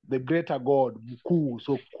 the greater God, mkuu.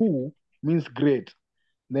 So kuu means great.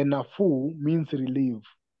 Then nafuu means relief.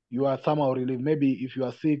 You are somehow relieved. Maybe if you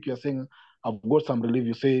are sick, you are saying, I've got some relief.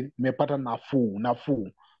 You say, mepata nafuu,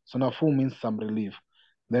 nafuu. So nafuu means some relief.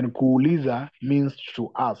 Then kuuliza means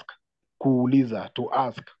to ask. Kuuliza, to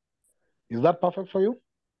ask. Is that perfect for you?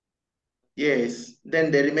 Yes.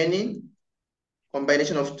 Then the remaining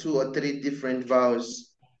combination of 2 or 3 different vowels.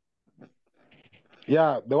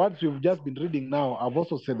 Yeah, the words we've just been reading now, I've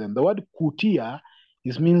also said them. The word kutia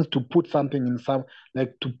is means to put something in some,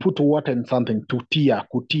 like to put water in something, to tia,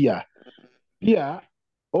 kutia. Here,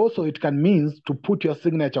 Also, it can mean to put your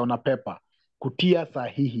signature on a paper. Kutia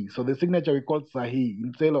sahihi. So the signature we call sahihi.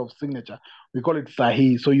 Instead of signature, we call it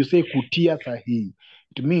sahihi. So you say kutia sahihi.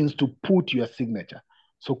 It means to put your signature.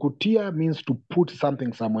 So kutia means to put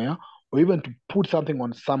something somewhere, or even to put something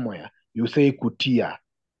on somewhere. You say kutia.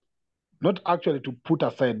 Not actually to put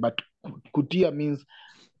aside, but kutia means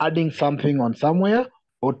adding something on somewhere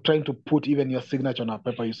or trying to put even your signature on a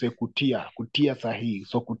paper. You say kutia sahihi.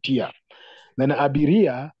 So kutia. Then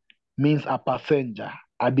abiria means a passenger.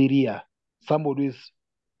 Abiria. Somebody who is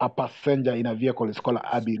a passenger in a vehicle is called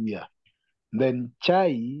abiria. Then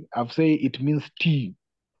chai, I've said it means tea.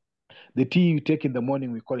 The tea you take in the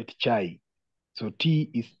morning, we call it chai. So tea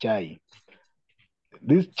is chai.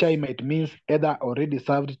 This chai might means either already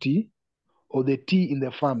served tea or the tea in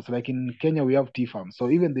the farms. Like in Kenya, we have tea farms. So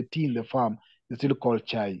even the tea in the farm is still called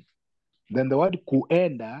chai. Then the word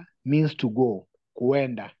kuenda means to go.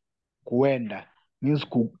 Kuenda. Kuenda means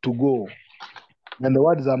to go. And the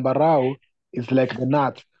word zambarau is like the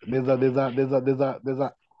nuts. These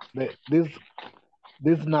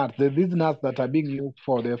nuts that are being used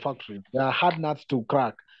for the factories. They are hard nuts to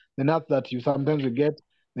crack. The nuts that you sometimes you get,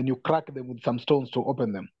 then you crack them with some stones to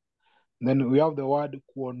open them. Then we have the word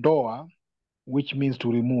kuondoa, which means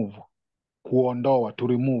to remove. Kuondoa, to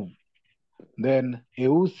remove. Then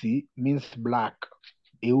eusi means black.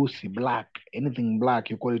 Eusi, black. Anything black,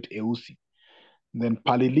 you call it eusi. Then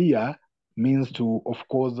palilia means to, of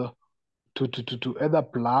course, to either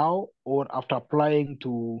plow or after applying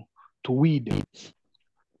to weed.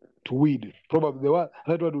 To weed. Probably the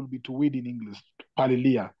right word will be to weed in English.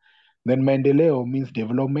 Palilia. Then maendeleo means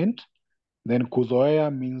development. Then kuzoea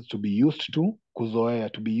means to be used to. Kuzoea,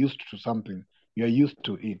 to be used to something. You are used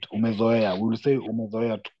to it. Umezoea. We will say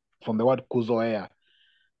umezoea from the word kuzoea.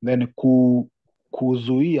 Then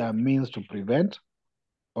kuzuia means to prevent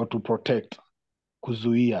or to protect.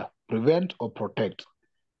 Kuzuia, prevent or protect.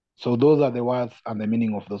 So those are the words and the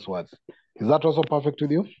meaning of those words. Is that also perfect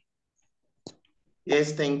with you?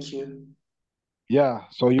 Yes, thank you. Yeah,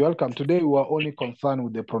 so you're welcome. Today we are only concerned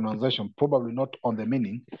with the pronunciation, probably not on the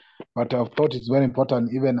meaning, but I've thought it's very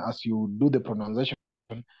important even as you do the pronunciation,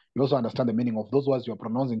 you also understand the meaning of those words you're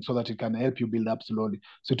pronouncing so that it can help you build up slowly.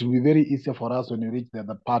 So it will be very easier for us when you reach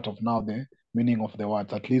the part of now the meaning of the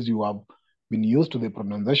words. At least you have been used to the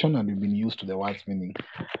pronunciation and you've been used to the words meaning.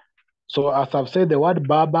 So as I've said, the word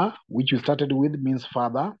baba, which you started with, means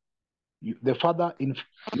father. The father in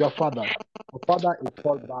your father. Your father is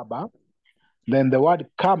called baba. Then the word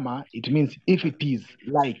kama, it means if it is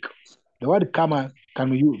like. The word kama can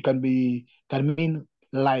mean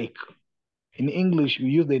like. In English, we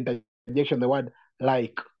use the interjection, the word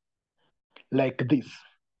like this.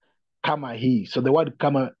 Kama he. So the word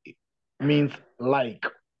kama means like.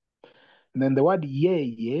 And then the word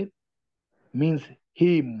yeye means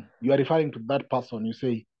him. You are referring to that person. You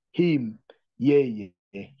say him, yeye,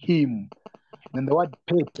 him. Then the word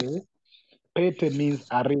pete, pete means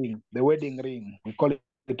a ring, the wedding ring. We call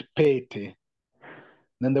it pete.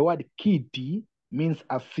 Then the word kiti means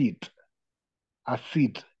a seat,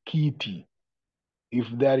 kiti. If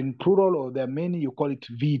they are in plural or they are many, you call it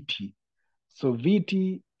viti. So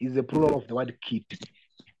viti is the plural of the word kiti.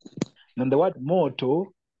 Then the word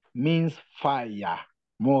moto means fire,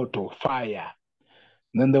 moto, fire.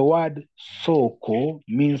 Then the word soko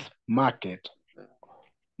means market.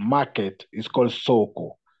 Market is called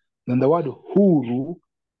soko. Then the word huru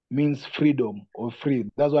means freedom or free.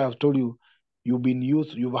 That's why I've told you, you've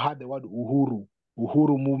heard the word uhuru,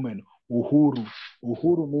 uhuru movement, uhuru.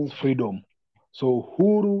 Uhuru means freedom. So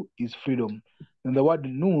huru is freedom. Then the word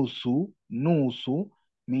nusu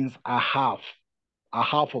means a half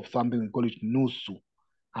of something. We call it nusu,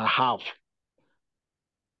 a half.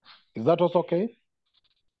 Is that also okay?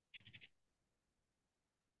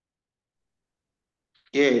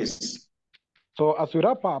 Yes. So as we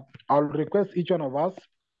wrap up, I'll request each one of us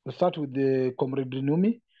to start with the Comrade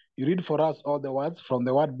Numi. You read for us all the words from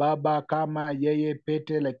the word Baba, Kama, Yeye,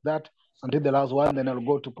 Pete, like that, until the last one. Then I'll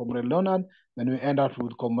go to Comrade Leonard. Then we end up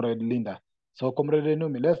with Comrade Linda. So Comrade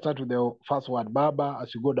Numi, let's start with the first word, Baba,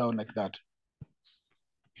 as you go down like that.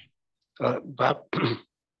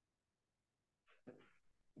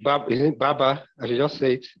 Isn't Baba, as you just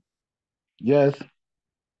said? Yes.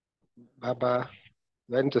 Baba,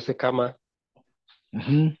 I need to say Kama.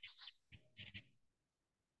 Then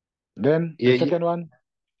the second one?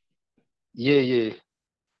 Yeah.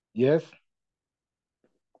 Yes.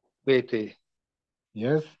 Pete.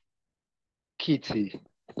 Yes. Kitty.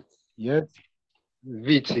 Yes.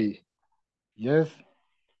 Viti. Yes.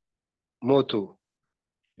 Moto.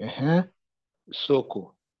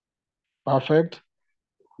 Soko. Perfect.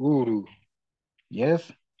 Huru.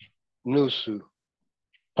 Yes. nusu.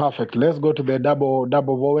 Perfect. Let's go to the double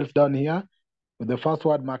vowels down here. With the first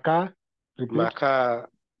word, maka. Repeat.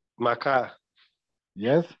 Maka.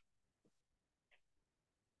 Yes.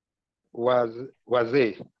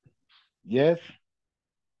 Wazee. Yes.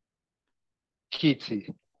 Kiti.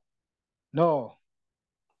 No.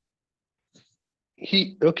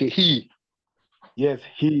 He. Okay. He. Yes.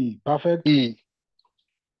 He. Perfect. He.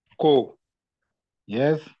 Ko.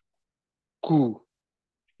 Yes. Ku.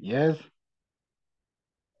 Yes.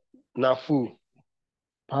 Nafu.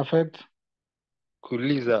 Perfect.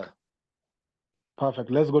 Kuliza. Perfect.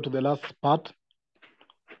 Let's go to the last part.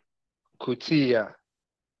 Kutia.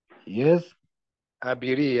 Yes.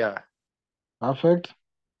 Abiria. Perfect.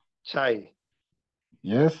 Chai.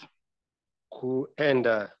 Yes.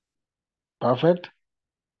 Kuenda. Perfect.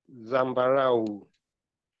 Zambarau.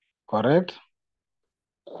 Correct.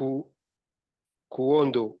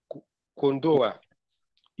 Kuondoa.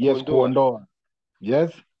 Yes. Kuondoa.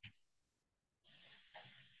 Yes.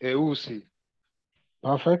 Eusi.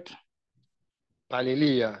 Perfect.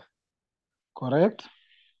 Palilia. Correct.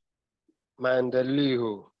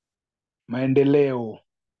 Maendeleo. Maendeleo.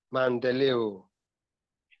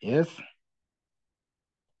 Yes.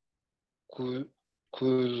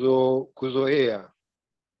 Kuzoea.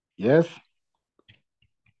 Yes.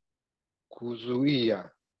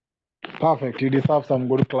 Kuzuia. Perfect. You deserve some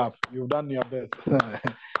good clap. You've done your best.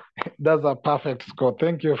 That's a perfect score.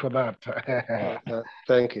 Thank you for that.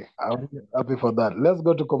 Thank you. I'm happy for that. Let's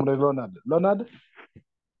go to Comrade Leonard. Leonard?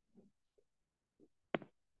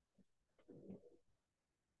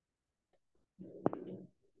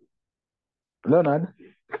 Leonard?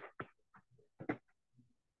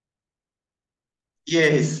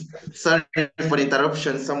 Yes, sorry for the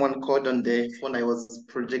interruption. Someone called on the phone. I was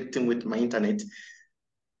projecting with my internet.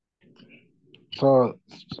 So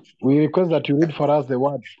we request that you read for us the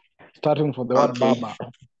words, starting from the word Baba.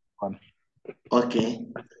 Okay.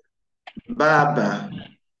 Baba,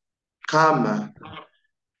 kama,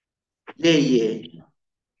 yeye,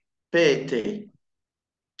 pete,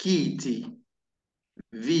 kiti,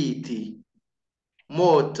 viti,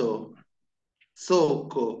 moto,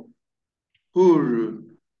 soko,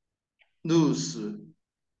 huru, nusu,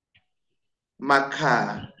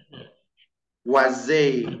 makaa,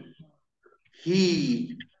 wazee,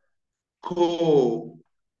 hii, koo,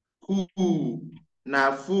 huu,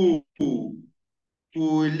 nafuu,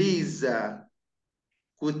 kuuliza,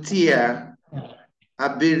 kutia,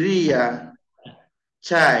 abiria,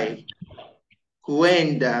 chai,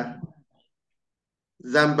 kuenda,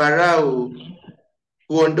 zambarau,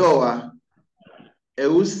 kuondoa,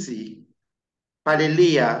 eusi,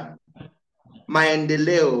 palilia,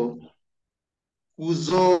 maendeleo,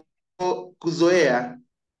 kuzoea,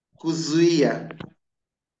 kuzuia.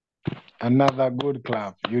 Another good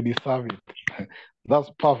clap. You deserve it.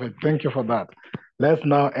 That's perfect. Thank you for that. Let's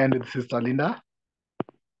now end with Sister Linda.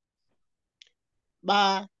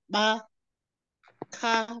 Baba,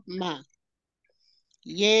 kama,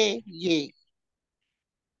 yeye,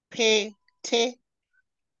 pete,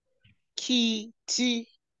 kiti,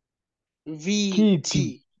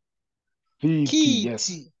 viti.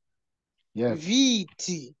 Yes. Yes.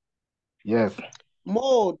 Viti. Yes.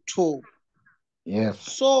 Moto. Yes.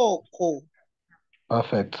 Soko.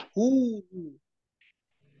 Perfect. Huru.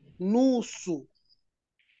 Nusu.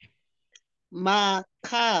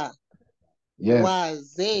 Makaa. Yes.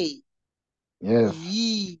 Wazee. Yes.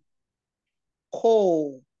 Yi.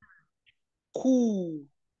 Ko. Ku.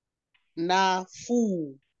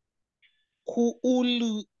 Nafuu.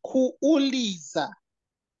 Kuuliza.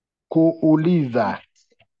 Kuuliza.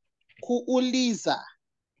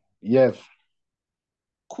 Yes.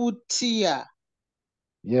 Kutia.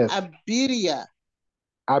 Yes. Abiria.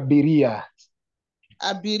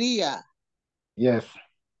 Yes.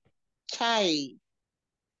 Chai.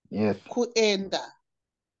 Yes. Kuenda.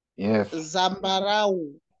 Yes.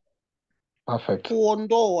 Zambarau. Perfect.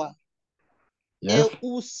 Kuondoa. Yes.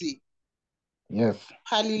 Eusi. Yes.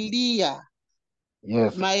 Palilia.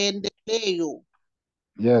 Yes. Maendeleo.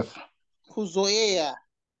 Yes. Kuzoea.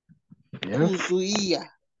 Yes. Kuzuia.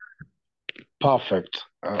 Perfect.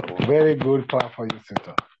 Very good clap for you,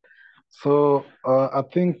 sister. So I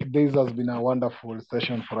think this has been a wonderful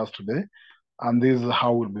session for us today. And this is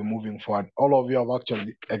how we'll be moving forward. All of you have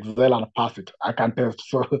actually excelled and passed it. I can test.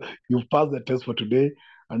 So you've passed the test for today.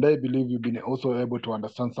 And I believe you've been also able to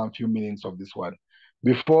understand some few meanings of this word.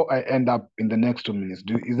 Before I end up in the next 2 minutes,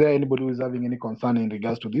 is there anybody who is having any concern in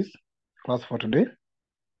regards to this class for today?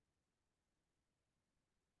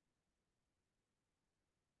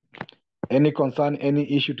 Any concern,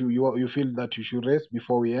 any issue you feel that you should raise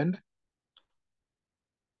before we end?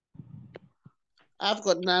 I've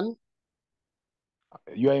got none.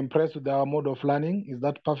 You are impressed with our mode of learning? Is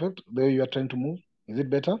that perfect? The way you are trying to move? Is it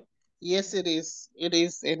better? Yes, it is. It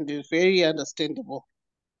is, and it's very understandable.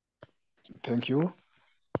 Thank you.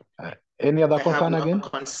 Any other concern again?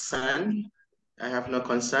 Concern. I have no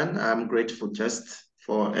concern. I'm grateful just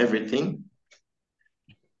for everything.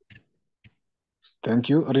 Thank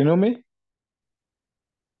you. Rinomi?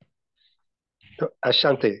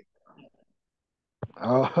 Asante.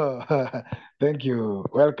 Oh, thank you.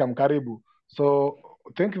 Welcome, Karibu. So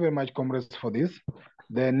thank you very much, comrades, for this.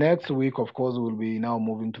 The next week, of course, we'll be now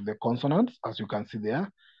moving to the consonants, as you can see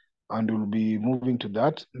there. And we'll be moving to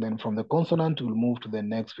that. Then from the consonant, we'll move to the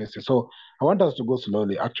next phase. So I want us to go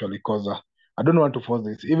slowly, actually, because I don't want to force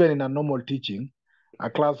this. Even in a normal teaching, a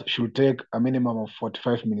class should take a minimum of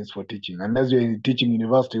 45 minutes for teaching, unless you're in teaching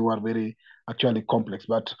university who are very actually complex.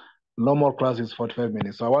 But normal class is 45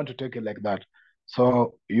 minutes. So I want to take it like that.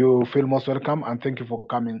 So you feel most welcome, and thank you for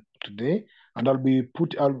coming today. And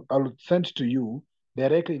I'll send to you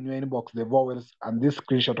directly in your inbox the vowels and this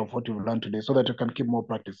screenshot of what you've learned today so that you can keep more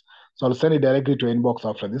practice. So I'll send it directly to your inbox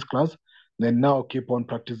after this class. Then now keep on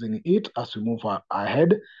practicing it as we move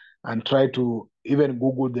ahead and try to even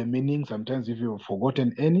Google the meaning sometimes if you've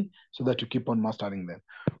forgotten any so that you keep on mastering them.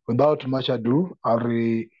 Without much ado, I'll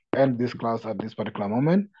end this class at this particular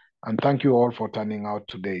moment. And thank you all for turning out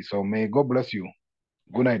today. So may God bless you.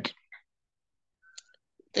 Good night.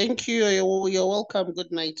 Thank you. You're welcome.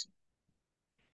 Good night.